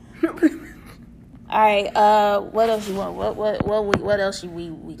me. All right. What else you want? What else we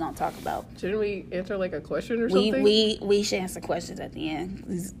gonna talk about? Shouldn't we answer like a question or something? We should answer questions at the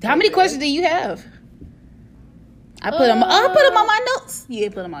end. How many questions do you have? I put them on my notes. You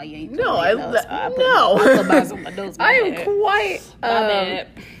ain't put them on. You ain't. No, I put mine on my notes. I am quite. bad.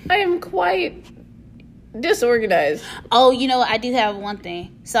 I am quite disorganized. Oh, I do have one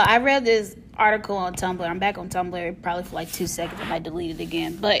thing. So I read this article on Tumblr. I'm back on Tumblr probably for like 2 seconds. I might delete it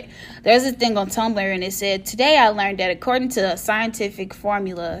again. But there's a thing on Tumblr, and it said, today I learned that according to a scientific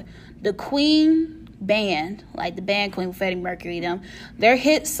formula, the Queen band, like the band Queen with Freddie Mercury, their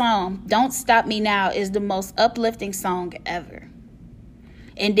hit song, Don't Stop Me Now, is the most uplifting song ever.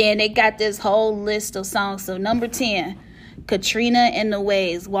 And then they got this whole list of songs. So number 10, Katrina and the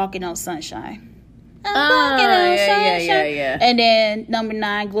Waves, Walking on Sunshine. Yeah. And then number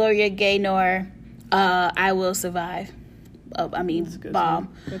 9, Gloria Gaynor, I Will Survive. Bob. Bon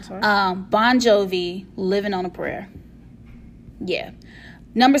Jovi, Living on a Prayer. Yeah.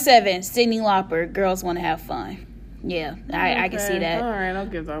 Number 7, Cyndi Lauper, Girls Want to Have Fun. Yeah, I can see that. All right, I'll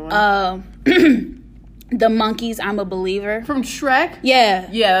give that one. The Monkees, I'm a Believer. From Shrek? Yeah.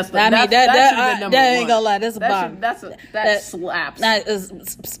 Yeah, that's that number ain't one. gonna lie, that's a bomb. That slaps. That is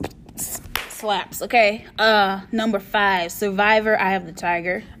slaps. Okay. Number 5, Survivor, I Have the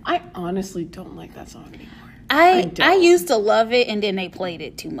Tiger. I honestly don't like that song anymore. I used to love it, and then they played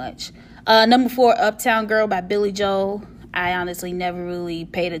it too much. Number 4, Uptown Girl by Billy Joel. I honestly never really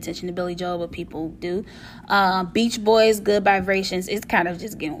paid attention to Billy Joel, but people do. Beach Boys, Good Vibrations. It's kind of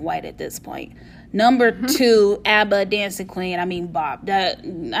just getting white at this point. Number 2, ABBA, Dancing Queen. Bob. That, I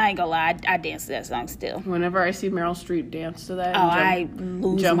ain't gonna lie, I dance to that song still. Whenever I see Meryl Streep dance to that, I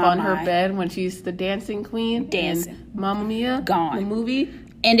lose jump my on her mind. bed when she's the dancing queen. Dancing. And Mamma Mia. Gone. The movie.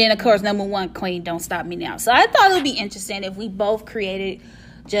 And then, of course, number 1, Queen, Don't Stop Me Now. So I thought it would be interesting if we both created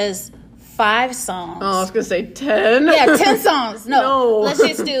just 5 songs. Oh, I was going to say 10. Yeah, 10 songs. No. No. Let's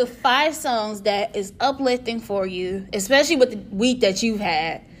just do 5 songs that is uplifting for you, especially with the week that you've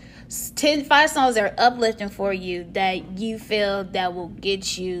had. 5 songs that are uplifting for you that you feel that will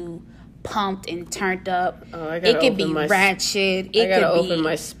get you pumped and turned up. It could be ratchet. I gotta open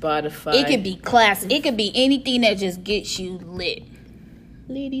my Spotify. It could be classic. It could be anything that just gets you lit.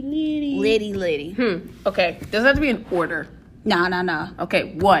 Litty. Okay. Does it have to be in order? No.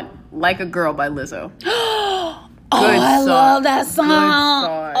 Okay. 1, Like a Girl by Lizzo. I song. love that song. Good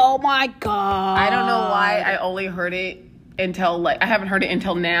song. Oh my God. I don't know why I only heard it until I haven't heard it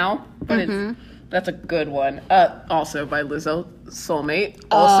until now, but that's a good one. Also by Lizzo, Soulmate,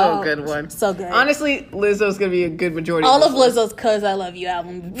 also a good one. So good. Honestly, Lizzo's gonna be a good majority. All of of Lizzo's "Cause I Love You"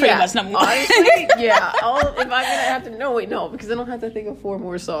 album, pretty much number 1. Honestly, yeah. If I'm gonna have to, no, because I don't have to think of 4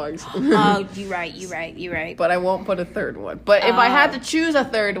 more songs. Oh, you're right. But I won't put a third one. But if I had to choose a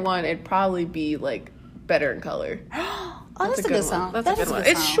third one, it'd probably be like Better in Color. Oh, that's a good song. That's a good one.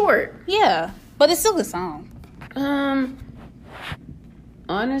 It's short. Yeah, but it's still a good song.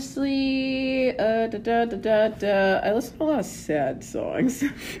 Honestly, I listen to a lot of sad songs.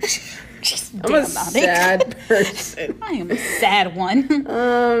 I'm a sad person. I am a sad one.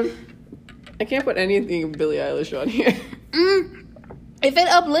 I can't put anything of Billie Eilish on here. If it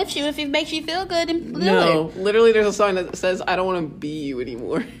uplifts you, if it makes you feel good, then do No, it. literally, there's a song that says, "I don't want to be you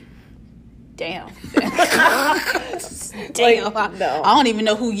anymore." Damn. Like, no. I don't even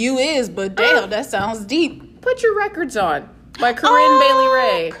know who you is, but damn, that sounds deep. Put Your Records On by Corinne Bailey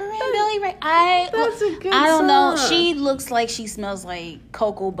Ray. Corinne Bailey Ray. That's a good I don't know. song. She looks like she smells like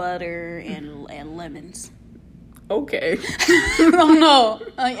cocoa butter and lemons. Okay. I don't know.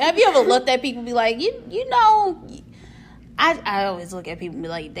 Like, have you ever looked at people and be like, you know? I always look at people and be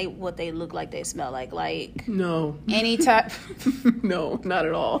like, what they look like, they smell like. Like No. anytime, No, not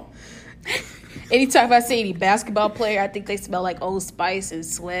at all. anytime I see any basketball player, I think they smell like Old Spice and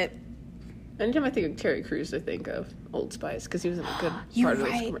sweat. Anytime I think of Terry Crews, I think of Old Spice because he was in a good You're part of those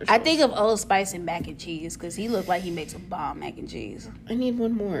right. commercials. I think of Old Spice and mac and cheese because he looked like he makes a bomb mac and cheese. I need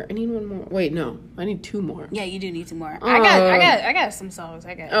one more. Wait, no. I need 2 more. Yeah, you do need some more. I got some songs.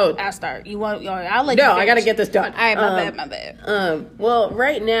 I'll start. You want? I'll let you. No, finish. I gotta get this done. All right, my bad. Well,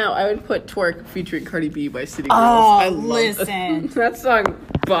 right now I would put "Twerk" featuring Cardi B by City Girls. Oh, I love listen. that song.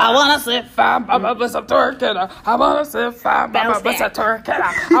 I wanna sit fine, but some twerking. I wanna sit fine, but some twerking.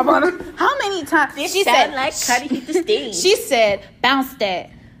 I wanna. How many times did she said? like Cardi hit the stage. She said, "Bounce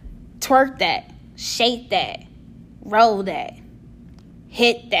that, twerk that, shake that, roll that,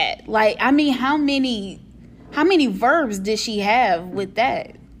 hit that." Like, I mean, how many verbs did she have with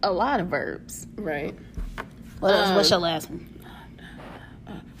that? A lot of verbs. Right. What else? What's your last one?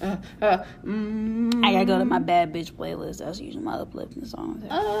 I gotta go to my bad bitch playlist. That's usually my uplifting songs.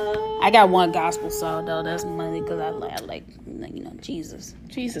 I got one gospel song though. That's money because I like Jesus.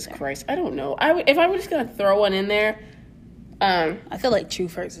 Jesus Christ, I don't know. If I was just gonna throw one in there, I feel like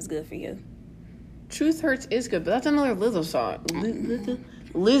Truth Hurts is good for you. Truth Hurts is good, but that's another Lizzo song.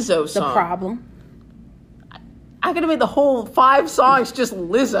 Lizzo song. The Problem. I I could have made the whole 5 songs just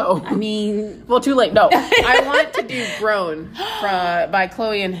Lizzo. I mean, Well, too late. No, I want to do "Grown" by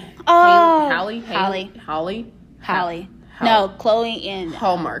Chloe and Holly. No, Chloe and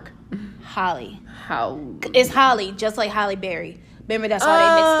Hallmark. Holly. How? It's Holly, just like Holly Berry. Remember, that's how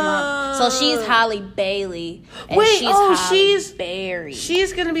they mixed them up. So she's Holly Bailey. And Wait, she's Holly she's Berry.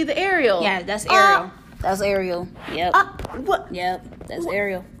 She's gonna be the Ariel. Yeah, that's Ariel. That's Ariel. Yep. What? Yep. That's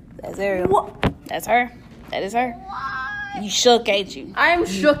Ariel. That's Ariel. What? That's her. That is her. You shook, ain't you? I'm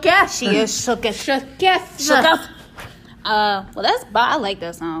shooketh. She is shook as shooketh. shook up. Well, I like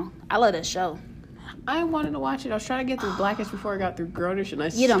that song. I love that show. I wanted to watch it. I was trying to get through Blackish before I got through Grownish, and I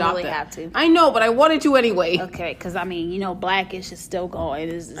You stopped don't really it. have to. I know, but I wanted to anyway. Okay, because I mean, Blackish is still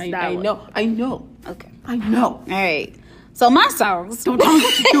going. I know. Okay. I know. All right. So my songs. Don't tell me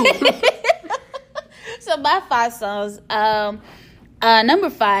what to do. So my 5 songs. Number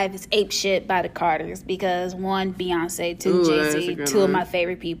 5 is "Ape Shit" by the Carters because 1, Beyonce, 2, Ooh, Jay-Z, that's a 2 good of one. my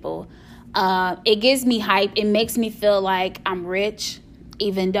favorite people. It gives me hype. It makes me feel like I'm rich,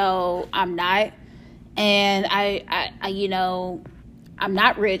 even though I'm not. And I I'm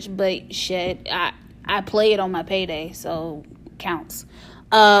not rich, but shit, I play it on my payday, so counts.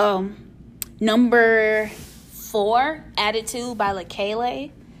 Number 4, "Attitude" by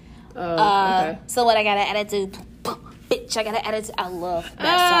LaKaylee. Okay. So what? I got an attitude, bitch. I got an attitude. I love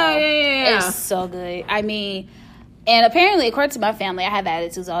that song. Yeah. It's so good. I mean, and apparently, according to my family, I have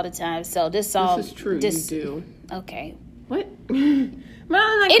attitudes all the time. So this song, This is true. You do. Okay. What?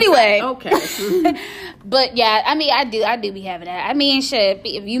 Well, Anyway. Okay. But yeah, I mean, I do be having that. I mean, shit.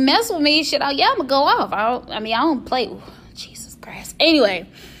 If you mess with me, shit, I'm gonna go off. I don't play. Jesus Christ. Anyway,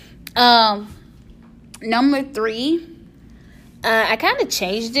 number 3. I kind of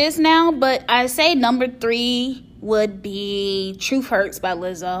changed this now, but I say number 3 would be "Truth Hurts" by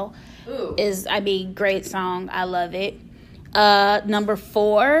Lizzo. Ooh. Great song. I love it. Number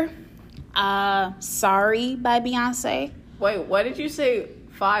 4, "Sorry" by Beyonce. Wait, what did you say?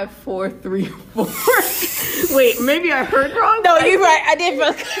 5, 4, 3, 4. Wait, maybe I heard wrong. No, you're right. I did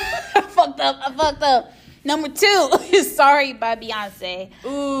I fucked up. Number 2 is "Sorry" by Beyonce.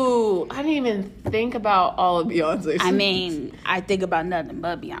 Ooh, I didn't even think about all of Beyonce's. I mean, I think about nothing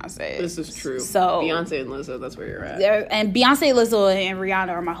but Beyonce. This is true. So Beyonce and Lizzo, that's where you're at. and Beyonce, Lizzo, and Rihanna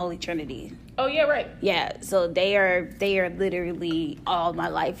are my holy trinity. Oh yeah, right. Yeah, so they are literally all my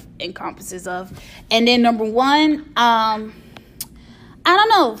life encompasses of. And then number 1, I don't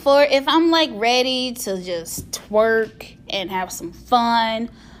know, for if I'm like ready to just twerk and have some fun,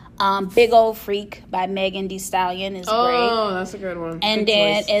 "Big Old Freak" by Megan Thee Stallion is great. Oh, that's a good one. And Good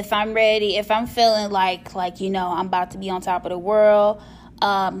then choice. if I'm ready, if I'm feeling like I'm about to be on top of the world,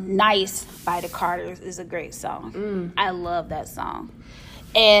 "Nice" by the Carters is a great song. I love that song.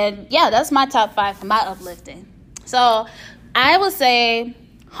 And yeah, that's my top 5 for my uplifting. So I would say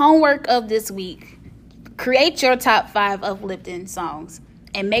homework of this week: create your top 5 uplifting songs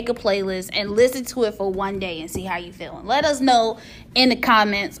and make a playlist and listen to it for one day and see how you feeling. Let us know in the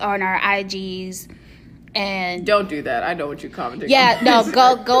comments on our IGs. And don't do that. I know what you're commenting. yeah, on. no,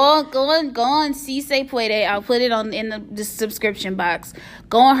 go on Cisse Puede. I'll put it in the subscription box.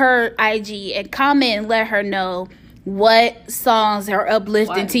 Go on her IG and comment and let her know what songs are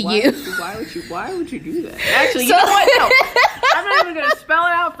uplifting to you. Why would you do that? Actually, you know what? No, I'm not even gonna spell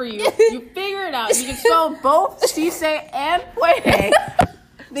it out for you. You figure it out. You can spell both Cisse and Puede.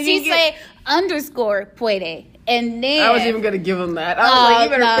 Cisse _ Puede. And then I was even gonna give them that. I was like,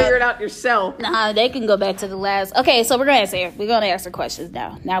 you better figure it out yourself. Nah, they can go back to the last. Okay, so we're gonna answer questions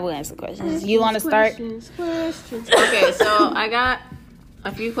now. Now we're gonna answer questions. You want to start? Questions. Okay, so I got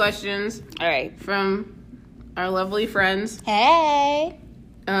a few questions All right. from our lovely friends. Hey.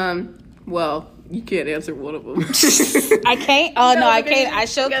 Well, you can't answer one of them. I can't. Oh no, I because- can't. I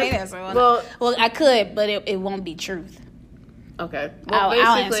sure because- can't answer one. well- Well, I could, but it won't be truth. Okay. I'll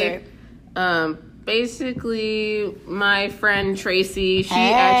answer. Basically, my friend Tracy, she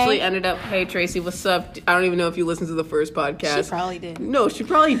Hey. actually ended up. Hey Tracy, what's up? I don't even know if you listened to the first podcast. She probably did. No, she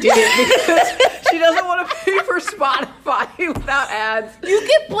probably didn't because she doesn't want to pay for Spotify without ads. You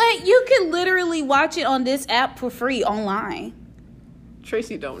can literally watch it on this app for free online.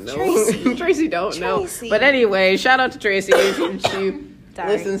 Tracy don't know. Tracy. Tracy don't know. Tracy. But anyway, shout out to Tracy if she Sorry.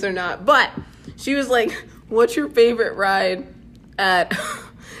 listens or not. But she was like, "What's your favorite ride at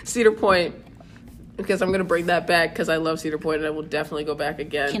Cedar Point?" Because I'm gonna bring that back because I love Cedar Point and I will definitely go back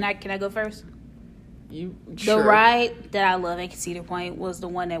again. Can I go first? You The sure? ride that I love at Cedar Point was the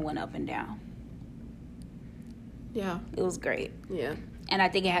one that went up and down. Yeah, It was great. yeah. And I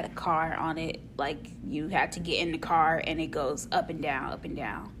think it had a car on it. Like, you had to get in the car and it goes up and down,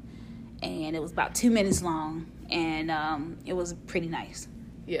 and it was about 2 minutes long, and it was pretty nice.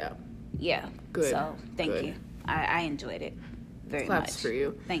 Yeah. Yeah. Good. So thank Good. you. I enjoyed it very Claps much. for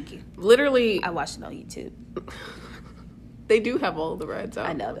you. Thank you. Literally, I watched it on YouTube. they do have all the rides out.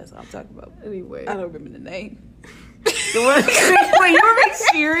 I know, that's what I'm talking about. Anyway. I don't remember the name. The one- Wait, you were being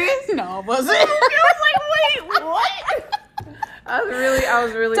serious? No, I wasn't. I was like, wait, what? I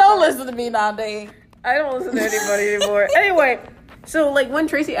was really Don't listen to me nowadays. I don't listen to anybody anymore. Anyway, so like when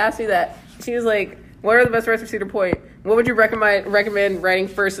Tracy asked me that, she was like, "What are the best rides for Cedar Point? What would you recommend riding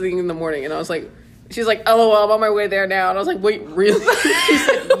first thing in the morning?" And I was like, she's like, "LOL, I'm on my way there now." And I was like, "Wait, really?" She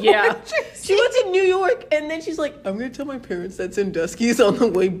said, "Yeah." She went to New York, and then she's like, "I'm gonna tell my parents that Sandusky's on the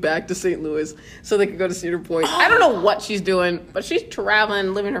way back to St. Louis so they can go to Cedar Point." I don't know what she's doing, but she's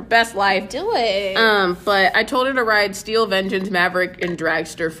traveling, living her best life. Do it. But I told her to ride Steel, Vengeance, Maverick, and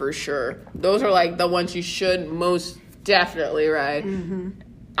Dragster for sure. Those are like the ones you should most definitely ride.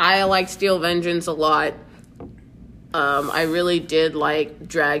 I like Steel Vengeance a lot. I really did like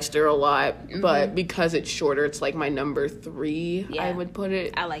Dragster a lot, but because it's shorter, it's like my number 3. Yeah. I would put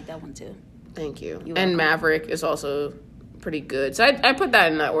it. I like that one too. Thank you. You're And welcome. Maverick is also pretty good. So I put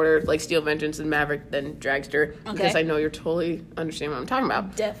that in that order, like Steel Vengeance and Maverick, then Dragster, because I know you're totally understand what I'm talking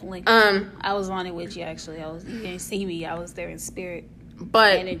about. Definitely. I was on it with you actually. You didn't see me. I was there in spirit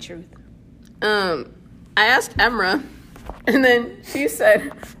But and in truth. I asked Emra, and then she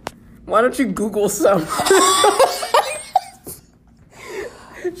said, "Why don't you Google some?"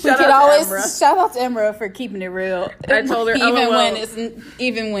 Shout out to Emra. shout out to Emra for keeping it real. I told her, even LOL.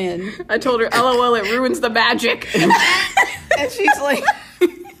 when I told her, "LOL, it ruins the magic." And she's like,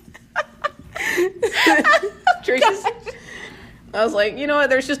 Tracy's. I was like, you know what?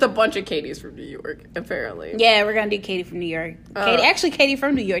 There's just a bunch of Katies from New York, apparently. Yeah, we're gonna do Katie from New York. Katie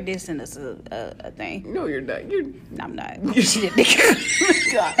from New York did send us a thing. No, you're not. You're No, I'm not. She did.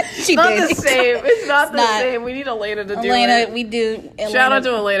 She not did. the same. It's not the not. same. We need Elena to do Elena, it. we do. Shout out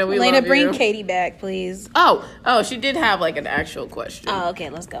to Elena. We Elena, love bring you. Katie back, please. Oh, she did have like an actual question. Oh, okay,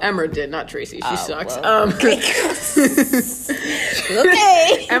 let's go. Emra did, not Tracy. She sucks. well, okay.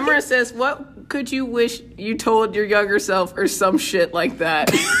 Emra says, "What could you wish you told your younger self," or some shit like that.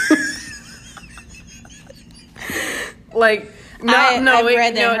 Like, I've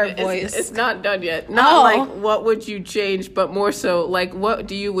read that in her it's, voice. It's not done yet. Not Oh. like what would you change, but more so like what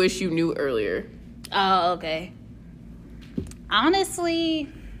do you wish you knew earlier? Oh, okay. Honestly,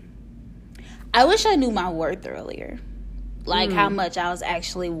 I wish I knew my worth earlier. Like how much I was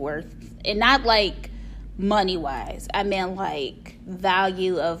actually worth. And not like money wise. I meant like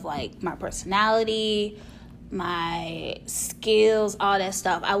value of like my personality, my skills, all that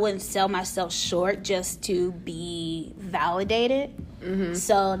stuff. I wouldn't sell myself short just to be validated.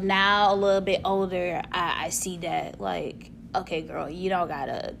 So now a little bit older, I see that like, okay, girl, you don't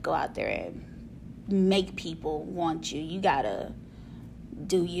gotta go out there and make people want you. You gotta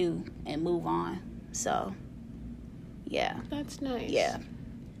do you and move on. So yeah. That's nice. Yeah.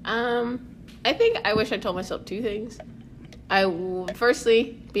 I think I wish I told myself 2 things.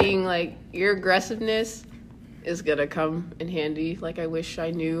 Firstly, being like, your aggressiveness is gonna come in handy. Like, I wish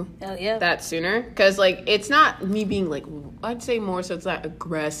I knew Oh yeah. that sooner. Because, like, it's not me being like, I'd say more so it's not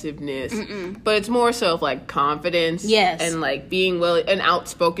aggressiveness, but it's more so of like confidence. Yes. And like being willing and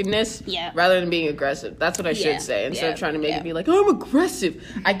outspokenness. Yeah. Rather than being aggressive. That's what I Yeah. should say. Instead Yeah. of trying to make Yeah. it be like, oh, I'm aggressive.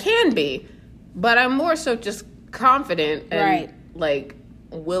 I can be, but I'm more so just confident and Right. like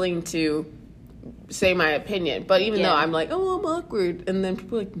willing to say my opinion. But even Yeah. though I'm like, oh, I'm awkward, and then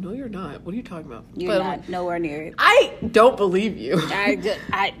people are like, no, you're not. What are you talking about? You're But I'm not like, nowhere near it. I don't believe you.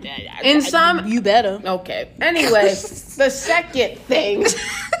 You better. Okay. Anyway, the second thing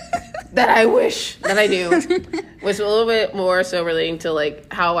that I wish that I knew was a little bit more so relating to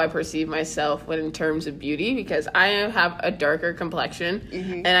like how I perceive myself when in terms of beauty, because I have a darker complexion.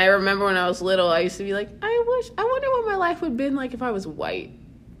 And I remember when I was little, I used to be like, I wonder what my life would have been like if I was white.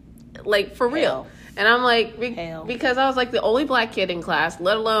 Like, for real. Hell. And I'm like, Hell. because I was like the only black kid in class,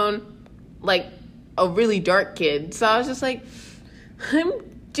 let alone like a really dark kid. So I was just like, I'm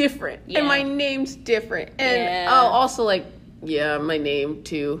different. Yeah. And my name's different. And Yeah. also like, yeah, my name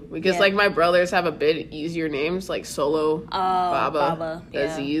too. Because Yeah. like my brothers have a bit easier names, like Solo, Baba, yeah.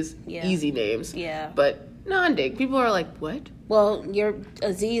 Aziz. Yeah. Easy names. Yeah. But non-dig. People are like, what? Well, your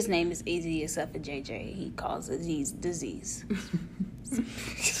Aziz name is easy except for JJ. He calls Aziz disease.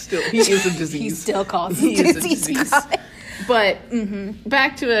 Still, he is a disease. He still calls He it is a disease. disease. But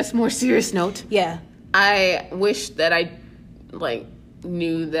back to a more serious note. Yeah. I wish that I like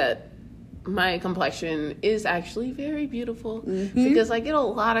knew that my complexion is actually very beautiful because I get a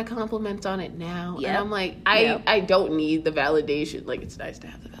lot of compliments on it now. Yep. And I'm like, I don't need the validation. Like, it's nice to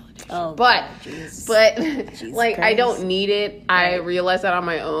have the validation. Oh, but God, Jesus. like, I Christ. don't need it. I Right. realized that on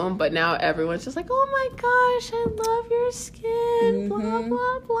my own, but now everyone's just like, oh my gosh, I love your skin, blah,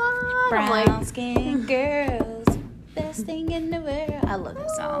 blah, blah. Brown I'm like, skin girls, best thing in the world. I love that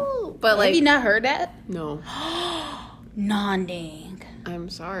song. oh. But Have like, you not heard that? no, Nonding. I'm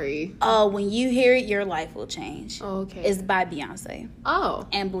sorry. Oh, when you hear it, your life will change. Oh, okay. It's by Beyonce oh.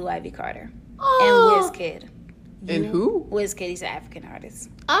 and Blue Ivy Carter Oh. and Wizkid. And who? Wizkid, he's an African artist.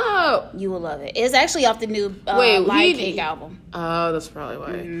 Oh. You will love it. It's actually off the new Wait, Lion King album. Oh, that's probably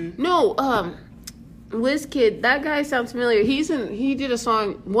why. No, Wizkid, that guy sounds familiar. He did a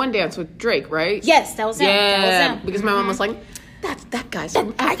song, One Dance with Drake, right? Yes, that was him. Yeah, That was him. because my mom was like, that guy's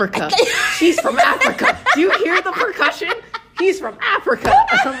from Africa. She's from Africa. Do you hear the percussion? He's from Africa.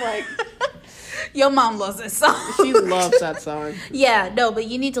 I'm like, Your mom loves that song. she loves that song. Yeah, no, but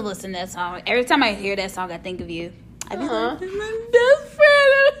you need to listen to that song. Every time I hear that song, I think of you. I be Uh-huh. like, my best friend.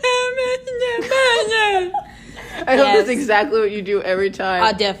 I hope Yes. that's exactly what you do every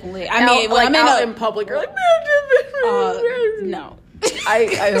time. Definitely. I mean, like, I'm out in in public, you're like, no.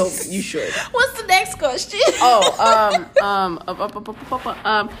 I hope you should. What's the next question?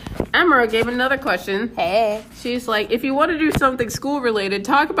 Emma gave another question. Hey. She's like, if you want to do something school related,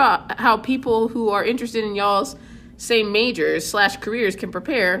 talk about how people who are interested in y'all's same majors / careers can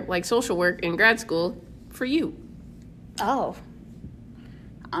prepare, like social work in grad school, for you. Oh.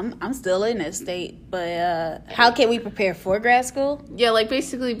 I'm still in that state, but how can we prepare for grad school? Yeah, like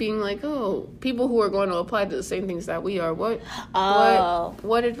basically being like, oh, people who are going to apply to the same things that we are, what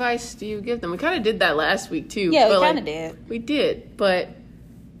advice do you give them? We kind of did that last week too. Yeah, we but, kind of did. We did, but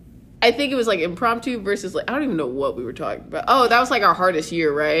I think it was like impromptu versus like, I don't even know what we were talking about. Oh, that was like our hardest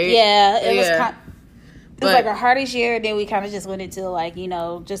year, right? Yeah, it was Yeah. it was like our hardest year, and then we kind of just went into like,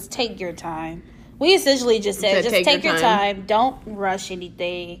 just take your time. We essentially just said, just take your time. Don't rush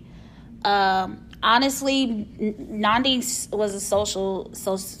anything. Honestly, Nandi was a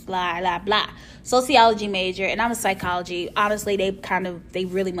sociology major, and I'm a psychology. Honestly, they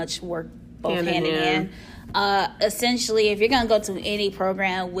really much work both hand in hand. Essentially, if you're gonna go to any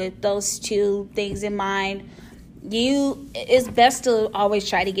program with those two things in mind, it's best to always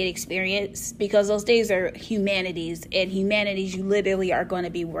try to get experience, because those things are humanities, and humanities, you literally are going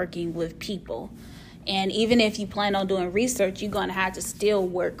to be working with people. And even if you plan on doing research, you're going to have to still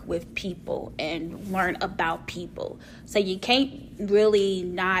work with people and learn about people. So you can't really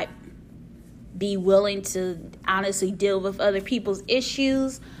not be willing to honestly deal with other people's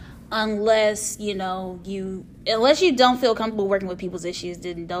issues unless you don't feel comfortable working with people's issues.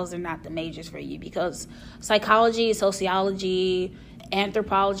 Then those are not the majors for you, because psychology, sociology,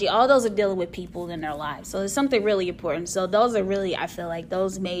 anthropology, all those are dealing with people in their lives. So it's something really important. So those are really, I feel like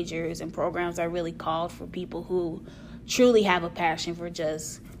those majors and programs are really called for people who truly have a passion for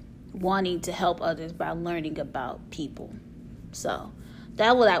just wanting to help others by learning about people. So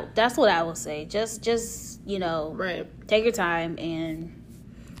that's what I will say. Just Right. take your time and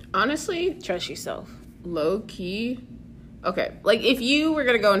Honestly, trust yourself. low key. Okay, like if you were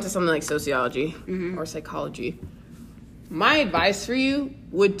gonna go into something like sociology or psychology, my advice for you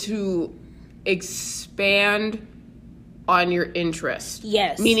would to expand on your interest.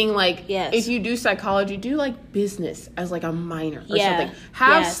 Yes. Meaning, like, Yes. if you do psychology, do like business as like a minor or Yeah. something.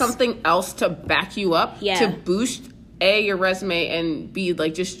 Have Yes. something else to back you up Yeah. to boost your resume and be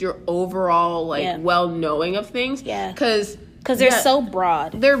like just your overall like Yeah. well knowing of things. Yeah. Because They're so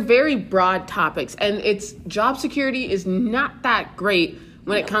broad. they're very broad topics, and it's job security is not that great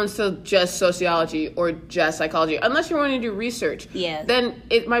when it comes to just sociology or just psychology, unless you're wanting to do research. Yeah. Then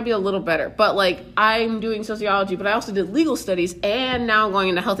it might be a little better. But like, I'm doing sociology, but I also did legal studies, and now I'm going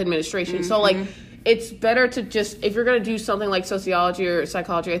into health administration. So like, it's better to just, if you're going to do something like sociology or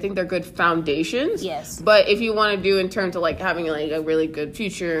psychology, I think they're good foundations. Yes. But if you want to do in terms of like having like a really good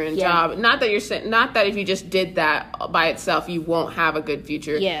future and Yeah. job, not that if you just did that by itself, you won't have a good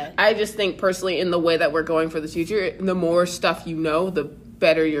future. Yeah. I just think personally, in the way that we're going for the future, the more stuff you know, the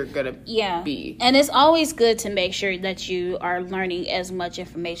better you're going to be. And it's always good to make sure that you are learning as much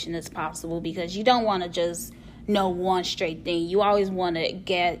information as possible, because you don't want to just know one straight thing. You always want to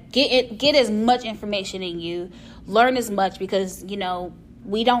get as much information in you, learn as much, because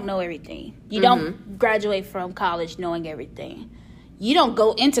we don't know everything. You don't graduate from college knowing everything. You don't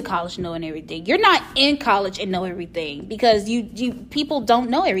go into college knowing everything. You're not in college and know everything, because people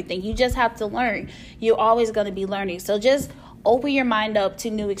don't know everything. You just have to learn. You're always going to be learning. So just open your mind up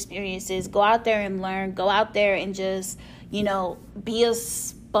to new experiences. Go out there and learn. Go out there and just, be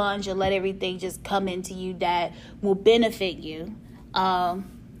sponge and let everything just come into you that will benefit you.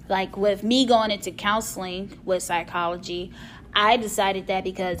 Like with me going into counseling with psychology, I decided that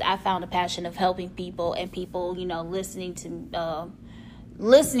because I found a passion of helping people and people,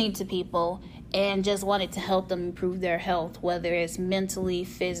 listening to people and just wanted to help them improve their health, whether it's mentally,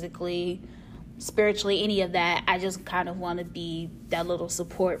 physically, spiritually, any of that. I just kind of want to be that little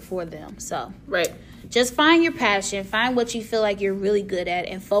support for them. So Right. just find your passion, find what you feel like you're really good at,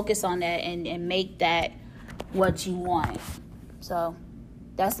 and focus on that and make that what you want. So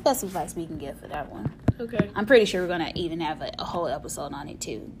that's the best advice we can give for that one. Okay. I'm pretty sure we're going to even have a whole episode on it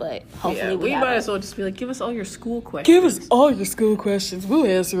too, but hopefully we have might it. as well just be like, give us all your school questions. Give us all your school questions. We'll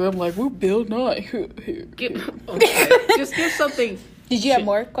answer them like we're Bill Nye. Okay. Just give something. Did you have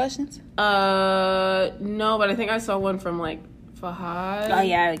more questions? No, but I think I saw one from like Fahad. Oh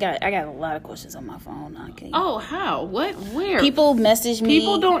yeah, I got a lot of questions on my phone. Okay. Oh, how? What? Where? People message me.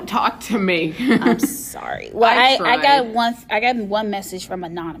 People don't talk to me. I'm sorry. Well, I tried. got one message from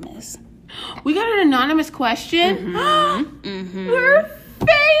Anonymous. We got an anonymous question. Mm-hmm. We're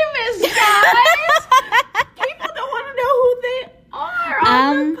famous, guys. People don't want to know who they are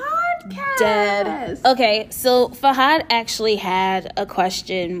on the podcast. Dead. Okay, so Fahad actually had a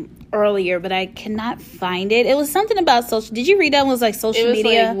question earlier, but I cannot find it. It was something about social. Did you read that? It was like social It was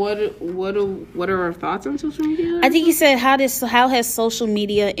media. like, what are our thoughts on social media? I think he said, how has social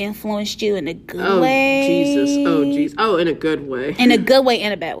media influenced you in a good way? Jesus. Oh, in a good way. In a good way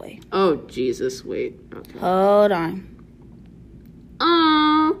and a bad way. Oh, Jesus. Wait. Okay. Hold on.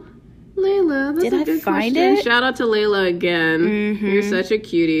 Oh, Layla. That's Did a I good find question. it? Shout out to Layla again. Mm-hmm. You're such a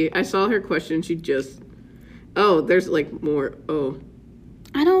cutie. I saw her question. She just... Oh, there's like more. Oh.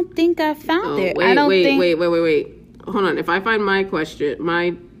 I don't think I found it. Wait. I don't think. Wait. Hold on. If I find my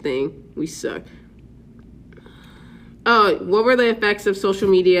thing, we suck. Oh, what were the effects of social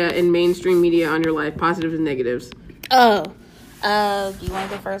media and mainstream media on your life? Positives and negatives. Oh. Do you want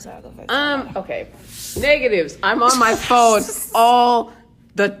to go first or I'll go first? Okay. Negatives. I'm on my phone all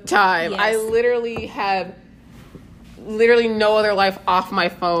the time. Yes. I literally have no other life off my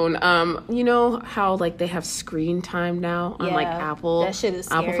phone. You know how like they have screen time now on like Yeah, Apple. that shit is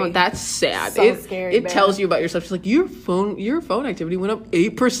Apple scary. phone. That's sad. So scary, It man. tells you about yourself. It's like your phone activity went up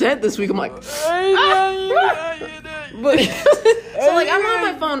 8% this week. I'm like, but so like I'm on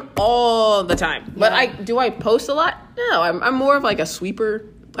my phone all the time. But do I post a lot? No, I'm more of like a sweeper.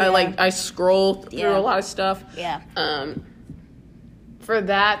 Yeah. I scroll through Yeah. a lot of stuff. Yeah. For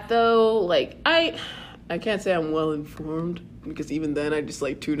that though, like I can't say I'm well informed because even then I just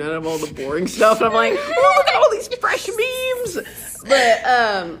like tune out of all the boring stuff and I'm like, oh, look at all these fresh memes.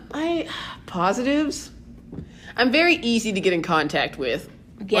 But positives. I'm very easy to get in contact with.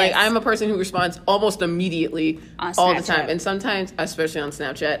 Yes. Like I'm a person who responds almost immediately On all the Snapchat. time, and sometimes, especially on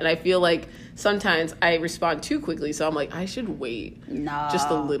Snapchat, and I feel like sometimes I respond too quickly, so I'm like, I should wait No. just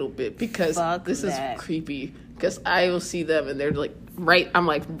a little bit because Fuck this that. is creepy. Because I will see them and they're like I'm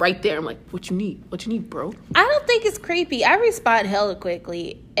like right there. I'm like, what you need, bro? I don't think it's creepy. I respond hella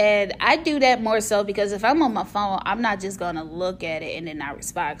quickly. And I do that more so because if I'm on my phone, I'm not just going to look at it and then not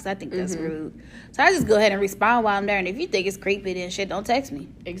respond because I think that's rude. So I just go ahead and respond while I'm there. And if you think it's creepy, then shit, don't text me.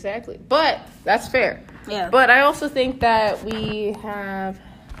 Exactly. But that's fair. Yeah. But I also think that we have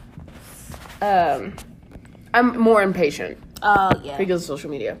I'm more impatient Oh, yeah. because of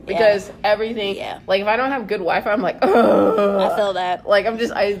social media. Because everything like if I don't have good Wi-Fi, I'm like, ugh. I feel that. Like I'm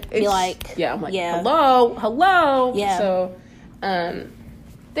just I'm like hello. Yeah. So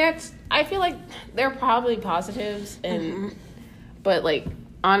I feel like they're probably positives and but like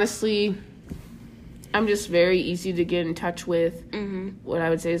honestly I'm just very easy to get in touch with. What I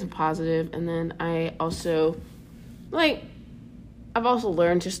would say is a positive. And then I also I've also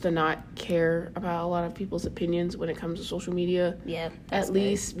learned just to not care about a lot of people's opinions when it comes to social media. Yeah. At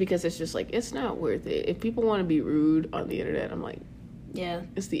least because it's just like it's not worth it. If people want to be rude on the internet, I'm like, Yeah.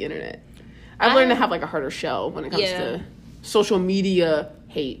 it's the internet. I've learned to have like a harder shell when it comes to social media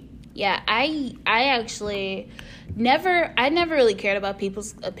hate. Yeah, I actually never really cared about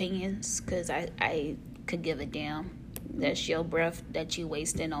people's opinions because I could give a damn. That's your breath that you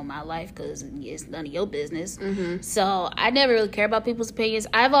wasting on my life because it's none of your business. So I never really care about people's opinions.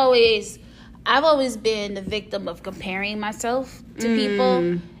 I've always been the victim of comparing myself to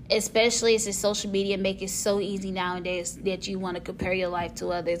people, especially since social media make it so easy nowadays that you want to compare your life to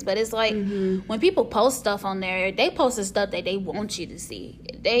others. But it's like when people post stuff on there, they post the stuff that they want you to see.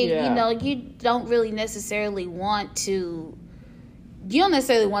 You don't really necessarily want to you don't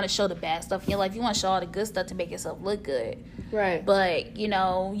necessarily want to show the bad stuff in your life. You want to show all the good stuff to make yourself look good. Right. But, you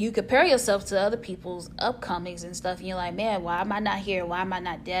know, you compare yourself to other people's upcomings and stuff, and you're like, man, why am I not here? Why am I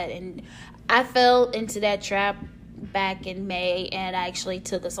not that? And I fell into that trap back in May, and I actually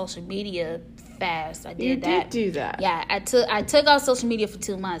took a social media fast. I did You that. did do that. Yeah, I took off social media for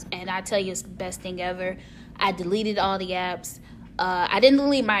 2 months, and I tell you, it's the best thing ever. I deleted all the apps. I didn't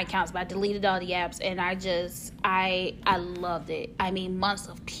delete my accounts, but I deleted all the apps, and I loved it. I mean, months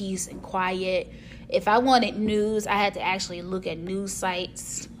of peace and quiet. If I wanted news, I had to actually look at news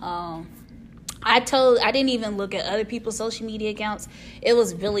sites. I didn't even look at other people's social media accounts. It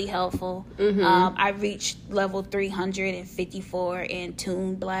was really helpful. I reached level 354 in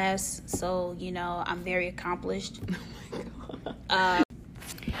Toon Blast, so you know I'm very accomplished.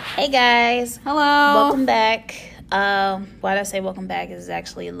 Hey guys, Hello. welcome back. Why did I say welcome back? Is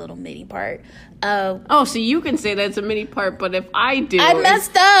actually a little mini part. Oh, so you can say that's a mini part, but if I do, I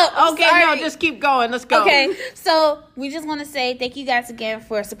messed up. I'm Okay, sorry. no, just keep going. Let's go. Okay, so we just want to say thank you guys again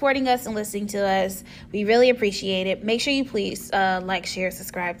for supporting us and listening to us. We really appreciate it. Make sure you please like, share,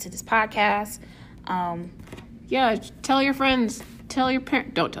 subscribe to this podcast. Yeah, tell your friends. Tell your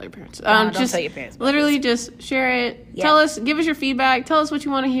parents. Don't tell your parents. don't just tell your parents about Literally, just share it. Yeah. Tell us. Give us your feedback. Tell us what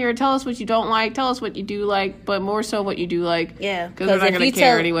you want to hear. Tell us what you don't like. Tell us what you do like, but more so what you do like. Yeah, because we're not going to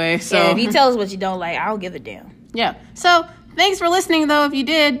care anyway. So yeah, if you tell us what you don't like, I don't give a damn. yeah. So thanks for listening, though. If you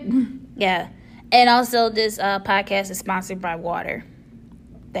did, Yeah, and also this podcast is sponsored by water.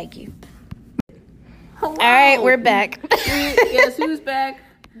 Thank you. hello. All right, we're back. Yes, who's back?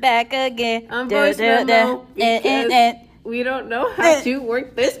 Back again. I'm voice memo because we don't know how to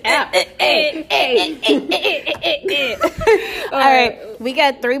work this app. All right, we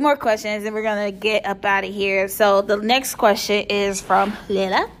got 3 more questions, and we're gonna get up out of here. So the next question is from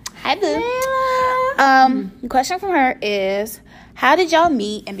Lila. Hi, boo. The question from her is, how did y'all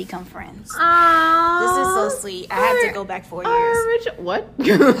meet and become friends? Aww. This is so sweet. I had to go back 4 years. What?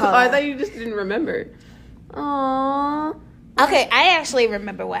 Oh, I thought you just didn't remember. Aww. Okay, I actually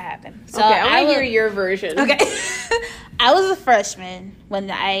remember what happened. So Okay, I want to was- hear your version. Okay. I was a freshman when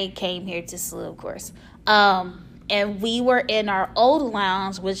I came here to SLU, of course. And we were in our old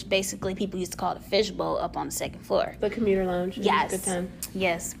lounge, which basically people used to call the fishbowl, up on the 2nd floor. The commuter lounge. It was a Yes. Good time.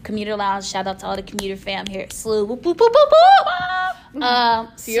 Yes. Commuter lounge. Shout out to all the commuter fam here at SLU. Boop, boop, boop, boop, boop.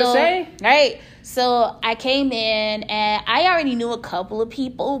 CSA. Right. So I came in and I already knew a couple of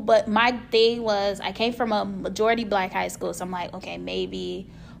people, but my thing was I came from a majority black high school. So I'm like, okay, maybe,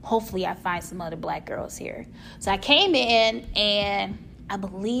 hopefully I find some other black girls here. So I came in and I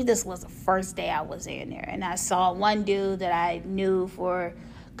believe this was the first day I was in there. And I saw one dude that I knew for a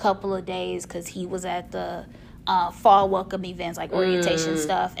couple of days because he was at the fall welcome events, like orientation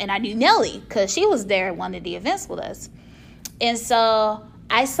stuff. And I knew Nelly because she was there at one of the events with us. And so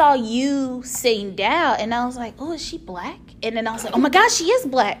I saw you sitting down and I was like, oh, is she black? And then I was like, oh my gosh, she is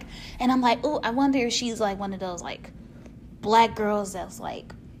black. And I'm like, oh, I wonder if she's like one of those like black girls that's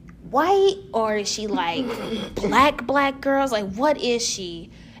like white, or is she like black girls? Like, what is she?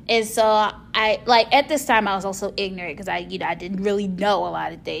 And so I, like, at this time I was also ignorant because I didn't really know a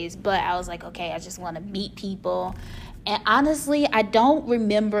lot of things, but I was like, okay, I just want to meet people. And honestly, I don't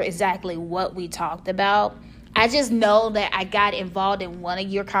remember exactly what we talked about. I just know that I got involved in one of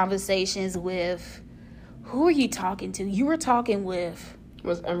your conversations with, who were you talking to? You were talking with,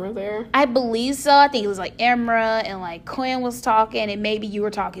 Was Emra there? I believe so. I think it was like Emra and like Quinn was talking, and maybe you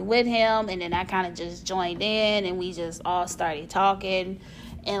were talking with him, and then I kind of just joined in and we just all started talking.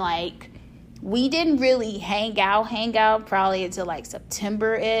 And like, we didn't really hang out probably until like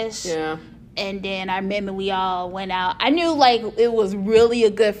September-ish. Yeah. And then I remember we all went out. I knew like it was really a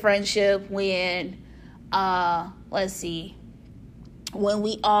good friendship when when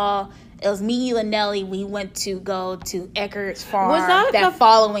it was me, you, and Nelly. We went to go to Eckert's Farm. Was that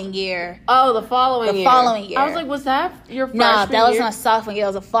following year? Oh, the following year. I was like, was that your freshman No, that was year? not sophomore year. It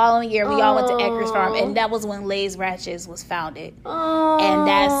was the following year. We all went to Eckert's Farm, and that was when Lay's Ratchets was founded. Oh, And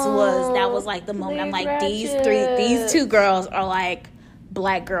that was like the moment. I'm Lay's like, Ratchets. these 2 girls are like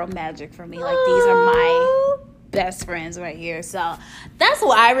black girl magic for me. Like, these are my best friends right here. So that's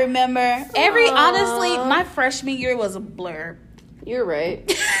what I remember. Honestly, my freshman year was a blur. You're right.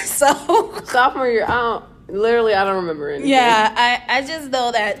 So Sophomore year, I don't remember anything. yeah, I just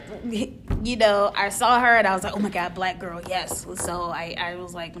know that, I saw her and I was like, oh my God, black girl, yes. So I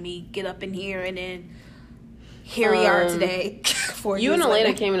was like, let me get up in here, and then here we are today. 4 You years and Elena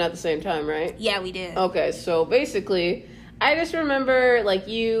later. came in at the same time, right? Yeah, we did. Okay, so basically, I just remember, like,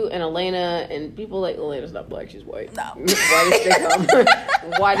 you and Elena and people like, Elena's not black, she's white. No.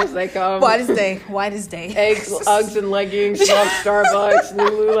 Why does they come? Why does they come? Why does they? Eggs, Uggs, and leggings from Starbucks,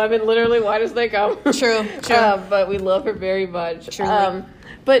 Lululemon, literally, why does they come? True. But we love her very much. Truly.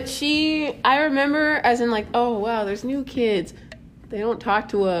 But I remember as in, like, oh, wow, there's new kids. They don't talk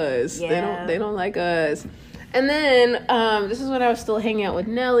to us. Yeah. They don't like us. And then this is when I was still hanging out with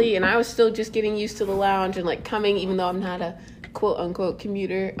Nelly, and I was still just getting used to the lounge and like coming, even though I'm not a quote unquote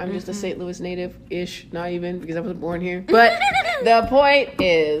commuter. I'm just a St. Louis native-ish, not even because I wasn't born here. But the point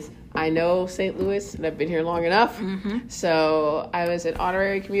is, I know St. Louis, and I've been here long enough. So I was an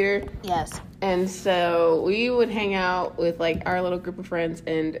honorary commuter. Yes. And so we would hang out with like our little group of friends,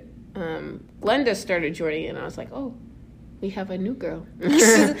 and Glenda started joining in. I was like, oh, we have a new girl.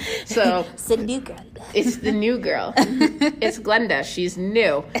 So It's the new girl. it's the new girl. It's Glenda. She's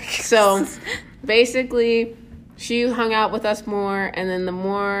new. So basically, she hung out with us more, and then the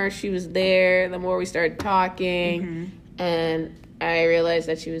more she was there, the more we started talking, and I realized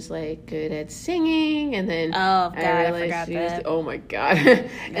that she was like good at singing, and then Oh, God, I realized forgot she that. was, oh my God.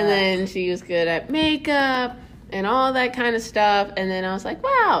 And then she was good at makeup and all that kind of stuff, and then I was like,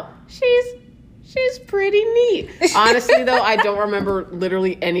 wow, she's pretty neat. Honestly, though, I don't remember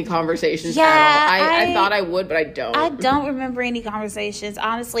literally any conversations at all. I thought I would, but I don't. I don't remember any conversations.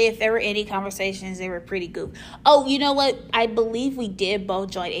 Honestly, if there were any conversations, they were pretty goofy. Oh, you know what? I believe we did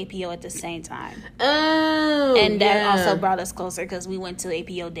both join APO at the same time. Oh, And that yeah. also brought us closer because we went to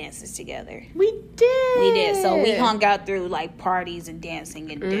APO dances together. We did. We did. So we hung out through like parties and dancing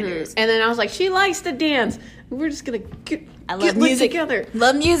and dinners. And then I was like, she likes to dance. We're just going to I love get lit music. together.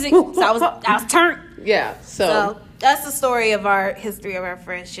 Love music. So I was turned. Yeah, So that's the story of our history of our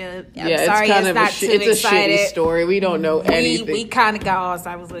friendship. I'm yeah, sorry it's kind it's of not too it's excited. a shitty story. We don't know anything. We kind of got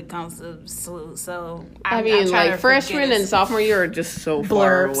Alzheimer's when it comes to SLU. So I mean, I'm trying like to freshman forget and it. sophomore year are just so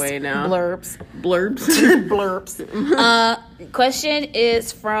far away now. Blurbs. Blurbs. Blurbs. Question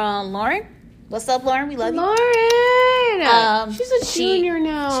is from Lauren. What's up, Lauren? We love you. Lauren! She's a she- junior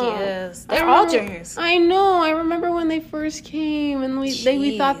now. She is. I They're all remember- juniors. I know. I remember when they first came and we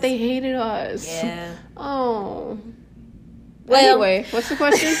thought Jeez. they hated us. Yeah. Oh. Well- Anyway, what's the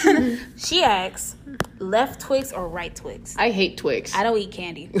question? She asks, left Twix or right Twix? I hate Twix. I don't eat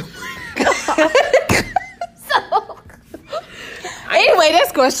candy. So, anyway,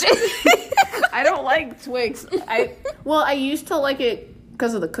 this question. I don't like Twix. I used to like it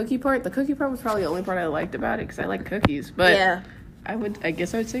because of the cookie part. The cookie part was probably the only part I liked about it because I like cookies. But Yeah. I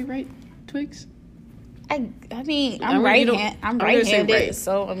guess I would say right Twix. I mean, I'm gonna say right-handed, right.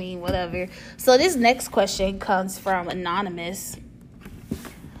 so I mean, whatever. So this next question comes from Anonymous.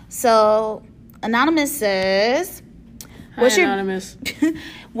 So Anonymous says, Hi, Anonymous.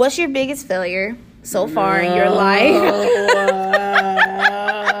 what's your biggest failure so far in your life?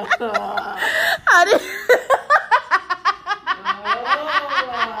 How did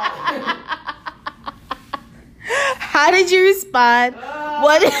How did you respond?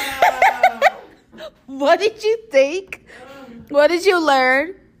 What did you think? What did you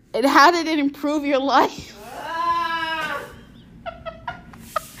learn? And how did it improve your life?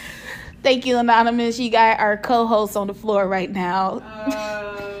 Thank you, Anonymous. You got our co-host on the floor right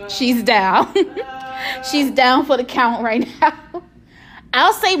now. She's down. She's down for the count right now.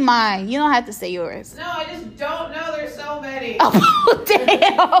 I'll say mine. You don't have to say yours. No, I just don't know. There's so many. Oh,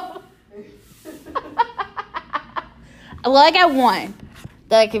 damn. Well, I got one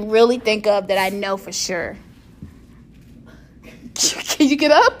that I can really think of that I know for sure. Can you get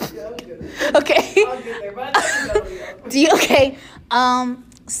up? Yeah, I'm good. Okay. I'll get there, but I don't know. Do you okay?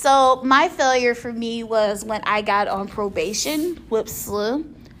 So my failure for me was when I got on probation with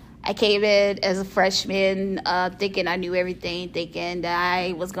SLU. I came in as a freshman, thinking I knew everything, thinking that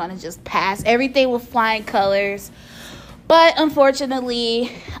I was gonna just pass everything with flying colors. But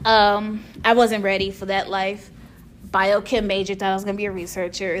unfortunately, I wasn't ready for that life. Biochem major, thought I was gonna be a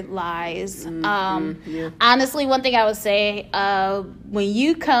researcher. Lies. Honestly, one thing I would say, when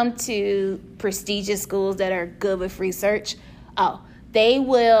you come to prestigious schools that are good with research, they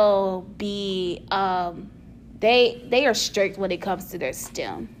will be they are strict when it comes to their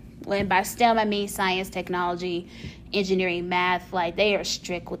STEM. When by STEM I mean science, technology, engineering, math. Like, they are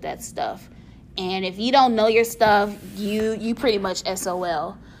strict with that stuff. And if you don't know your stuff, you pretty much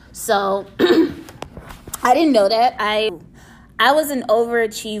SOL. So I didn't know that. I was an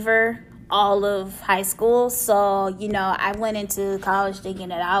overachiever all of high school. So, I went into college thinking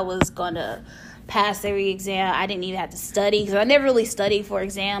that I was going to pass every exam. I didn't even have to study because I never really studied for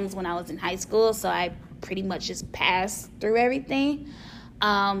exams when I was in high school. So I pretty much just passed through everything.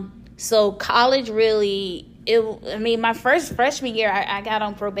 So college really my first freshman year, I got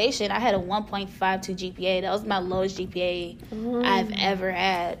on probation. I had a 1.52 GPA. That was my lowest GPA I've ever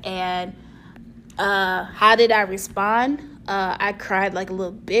had. And how did I respond? I cried like a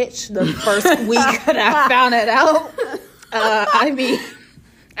little bitch the first week that I found it out.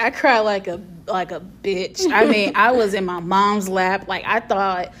 I cried like a bitch. I was in my mom's lap. Like, I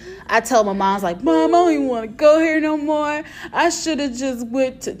told my mom, I was like, Mom, I don't even want to go here no more. I should have just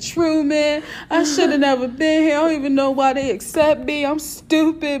went to Truman. I should have never been here. I don't even know why they accept me. I'm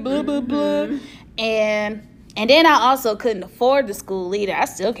stupid, blah, blah, blah. And then I also couldn't afford the school either. I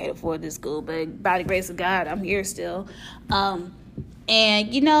still can't afford the school, but by the grace of God, I'm here still. And,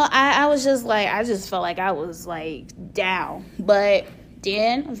 I was just like, I just felt like I was, like, down. But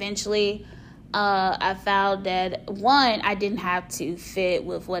then, eventually, I found that, one, I didn't have to fit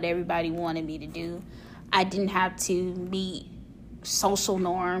with what everybody wanted me to do. I didn't have to meet social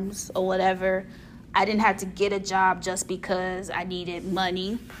norms or whatever. I didn't have to get a job just because I needed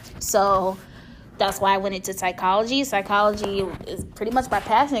money. So that's why I went into psychology. Psychology is pretty much my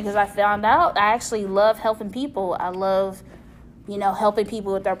passion because I found out I actually love helping people. I love, helping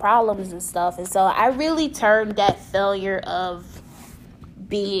people with their problems and stuff. And so I really turned that failure of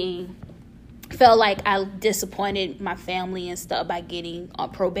felt like I disappointed my family and stuff by getting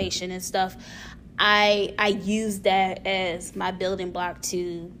on probation and stuff. I used that as my building block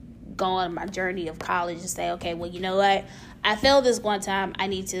to go on my journey of college and say, okay, well, you know what? I failed this one time. I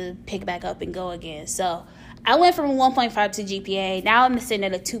need to pick back up and go again. So I went from a 1.52 GPA. Now I'm sitting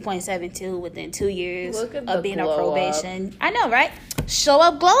at a 2.72 within 2 years of being on probation. Up. I know, right? Show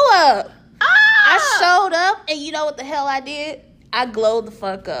up, glow up. I showed up, and you know what the hell I did? I glowed the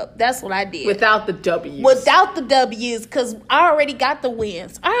fuck up. That's what I did. Without the W's. Without the W's, because I already got the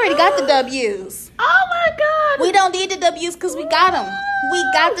wins. I already got the W's. Oh, my God. We don't need the W's because we got them. We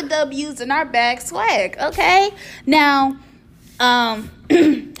got the W's in our bag swag, okay? Now, how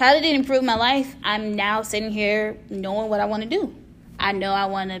did it improve my life? I'm now sitting here knowing what I want to do. I know I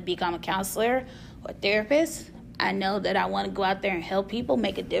want to become a counselor or therapist. I know that I want to go out there and help people,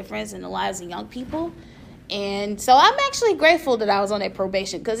 make a difference in the lives of young people. And so I'm actually grateful that I was on that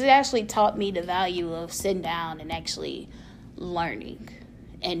probation because it actually taught me the value of sitting down and actually learning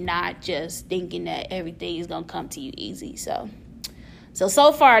and not just thinking that everything is going to come to you easy. So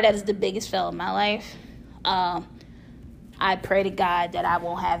far, that is the biggest fail of my life. I pray to God that I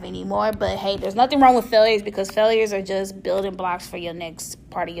won't have any more. But, hey, there's nothing wrong with failures because failures are just building blocks for your next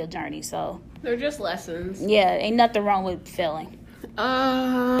part of your journey. So they're just lessons. Yeah, ain't nothing wrong with failing.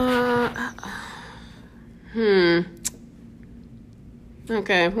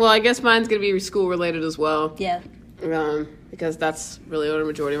 Okay. Well, I guess mine's going to be school related as well. Yeah. Because that's really what a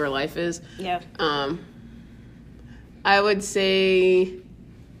majority of our life is. Yeah. I would say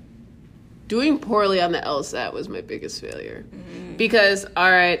doing poorly on the LSAT was my biggest failure. Because,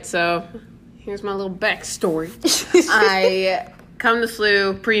 all right, so here's my little backstory. I come to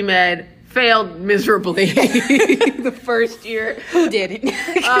SLU, pre-med, failed miserably the first year. Who didn't?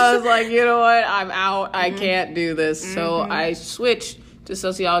 I was like, you know what? I'm out. I can't do this. So I switched to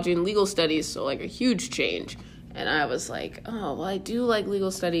sociology and legal studies. So, like, a huge change. And I was like, oh, well, I do like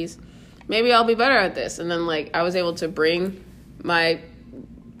legal studies. Maybe I'll be better at this. And then, like, I was able to bring my,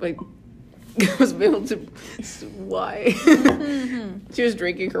 like, I was able to, why? She was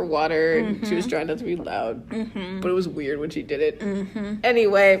drinking her water and she was trying not to be loud. But it was weird when she did it.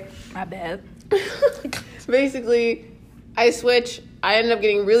 Anyway. My bad. Basically, I switched. I ended up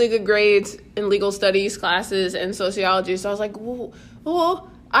getting really good grades in legal studies classes and sociology. So I was like, whoa,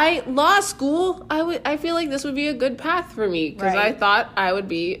 law school, I feel like this would be a good path for me. Because I thought I would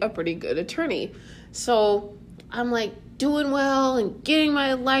be a pretty good attorney. So I'm like, doing well and getting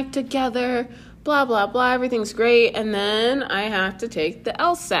my life together, blah, blah, blah. Everything's great. And then I have to take the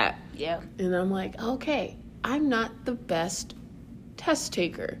LSAT. Yeah. And I'm like, okay, I'm not the best test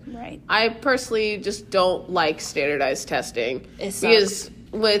taker. Right. I personally just don't like standardized testing. It sucks. Because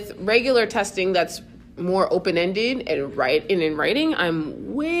with regular testing that's more open-ended and in writing,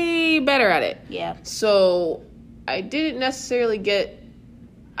 I'm way better at it. Yeah. So I didn't necessarily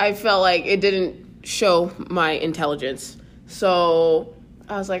I felt like it didn't show my intelligence. So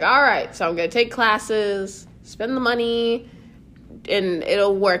I was like, all right, so I'm going to take classes, spend the money, and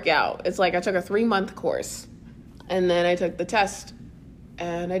it'll work out. It's like I took a 3-month course, and then I took the test,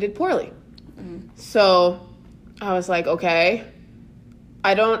 and I did poorly. So I was like, okay,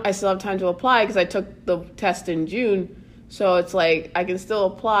 I still have time to apply because I took the test in June. So it's like I can still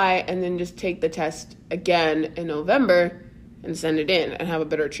apply and then just take the test again in November and send it in and have a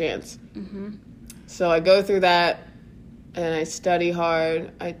better chance. So I go through that, and I study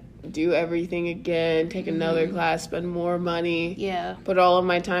hard. I do everything again, take another class, spend more money. Yeah. Put all of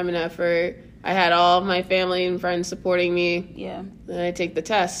my time and effort. I had all of my family and friends supporting me. Yeah. Then I take the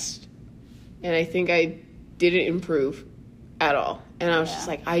test, and I think I didn't improve at all. And I was just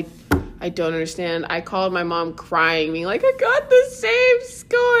like, I don't understand. I called my mom crying, being like, I got the same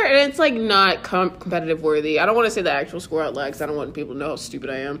score. And it's like not competitive worthy. I don't want to say the actual score out loud because I don't want people to know how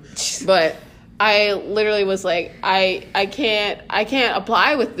stupid I am. But I literally was like, I can't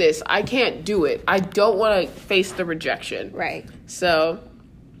apply with this. I can't do it. I don't want to face the rejection. Right. So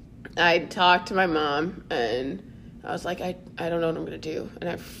I talked to my mom, and I was like, I don't know what I'm going to do.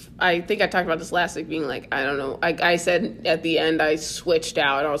 And I think I talked about this last week, being like, I don't know. I said at the end, I switched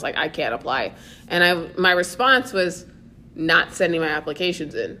out. I was like, I can't apply. And my response was not sending my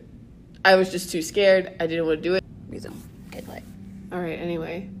applications in. I was just too scared. I didn't want to do it. Resume. Okay, play. All right,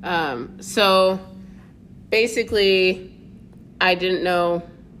 anyway. So basically, I didn't know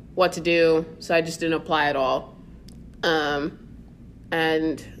what to do, so I just didn't apply at all.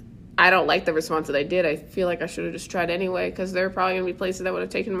 And I don't like the response that I did. I feel like I should have just tried anyway, because there are probably going to be places that would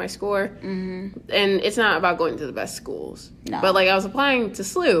have taken my score. Mm-hmm. And it's not about going to the best schools. No. But, like, I was applying to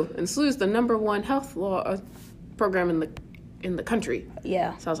SLU, and SLU is the #1 health law program in the country.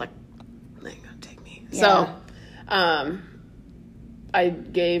 Yeah. So I was like, they ain't going to take me. Yeah. So, I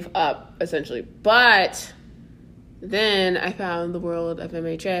gave up, essentially. But then I found the world of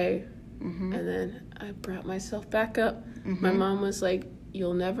MHA, and then I brought myself back up. My mom was like,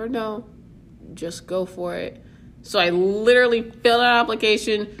 you'll never know. Just go for it. So I literally filled out an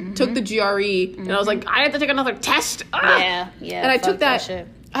application, took the GRE, and I was like, I have to take another test. Yeah. And I took that. shit.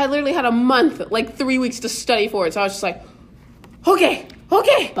 I literally had a month, like 3 weeks to study for it. So I was just like, okay.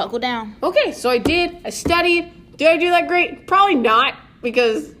 Buckle down. Okay, so I did. I studied. Did I do that great? Probably not,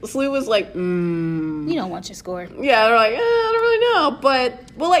 because SLU was like, You don't want your score. yeah, they're like, I don't really know,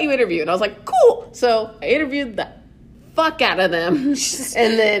 but we'll let you interview. And I was like, cool. So I interviewed the fuck out of them.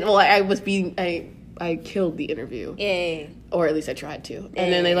 And then, I killed the interview. Yeah. Or at least I tried to.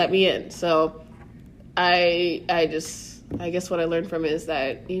 And then they let me in. So I guess what I learned from it is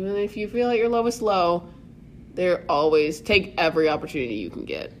that even if you feel like your lowest low, take every opportunity you can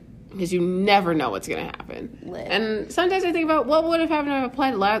get, because you never know what's going to happen. Lit. And sometimes I think about what would have happened if I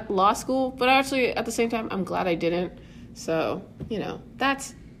applied to law school, but actually at the same time, I'm glad I didn't. So,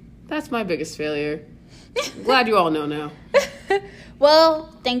 that's my biggest failure. Glad you all know now. Well,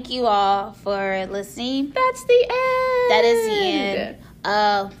 thank you all for listening. That's the end. That is the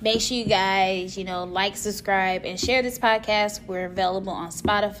end. Make sure you guys, like, subscribe, and share this podcast. We're available on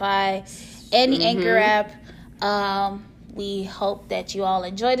Spotify and the Anchor app. We hope that you all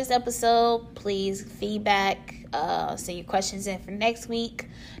enjoyed this episode. Please feedback, send your questions in for next week.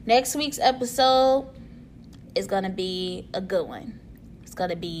 Next week's episode is going to be a good one. It's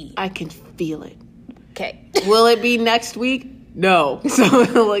going to be... I can feel it. Okay. Will it be next week? No. So,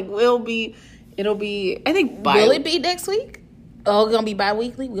 it'll be, I think, Will it be next week? Oh, it's going to be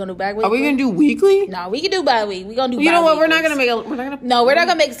bi-weekly? We're going to do bi-weekly? Are we going to do weekly? No, we can do bi-weekly. We're going to do bi-weekly. You know what? We're not going to No, we're not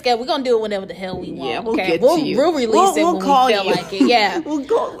going to make a schedule. We're going to do it whenever the hell we want. Yeah, we'll okay? get to you. We'll release it when we feel you. like it. Yeah. But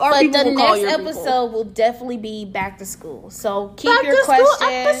the next episode will definitely be back to school. So keep your question.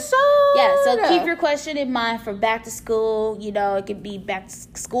 Yeah, so keep your question in mind for back to school. It could be back to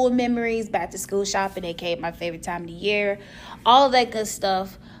school memories, back to school shopping, aka my favorite time of the year. All of that good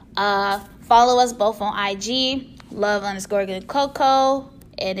stuff. Follow us both on IG. Love_Coco,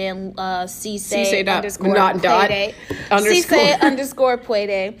 and then Cisse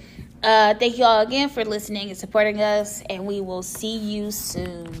 _Playday. Thank you all again for listening and supporting us, and we will see you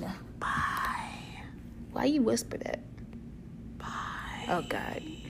soon. Bye. Why you whisper that? Bye. Oh God.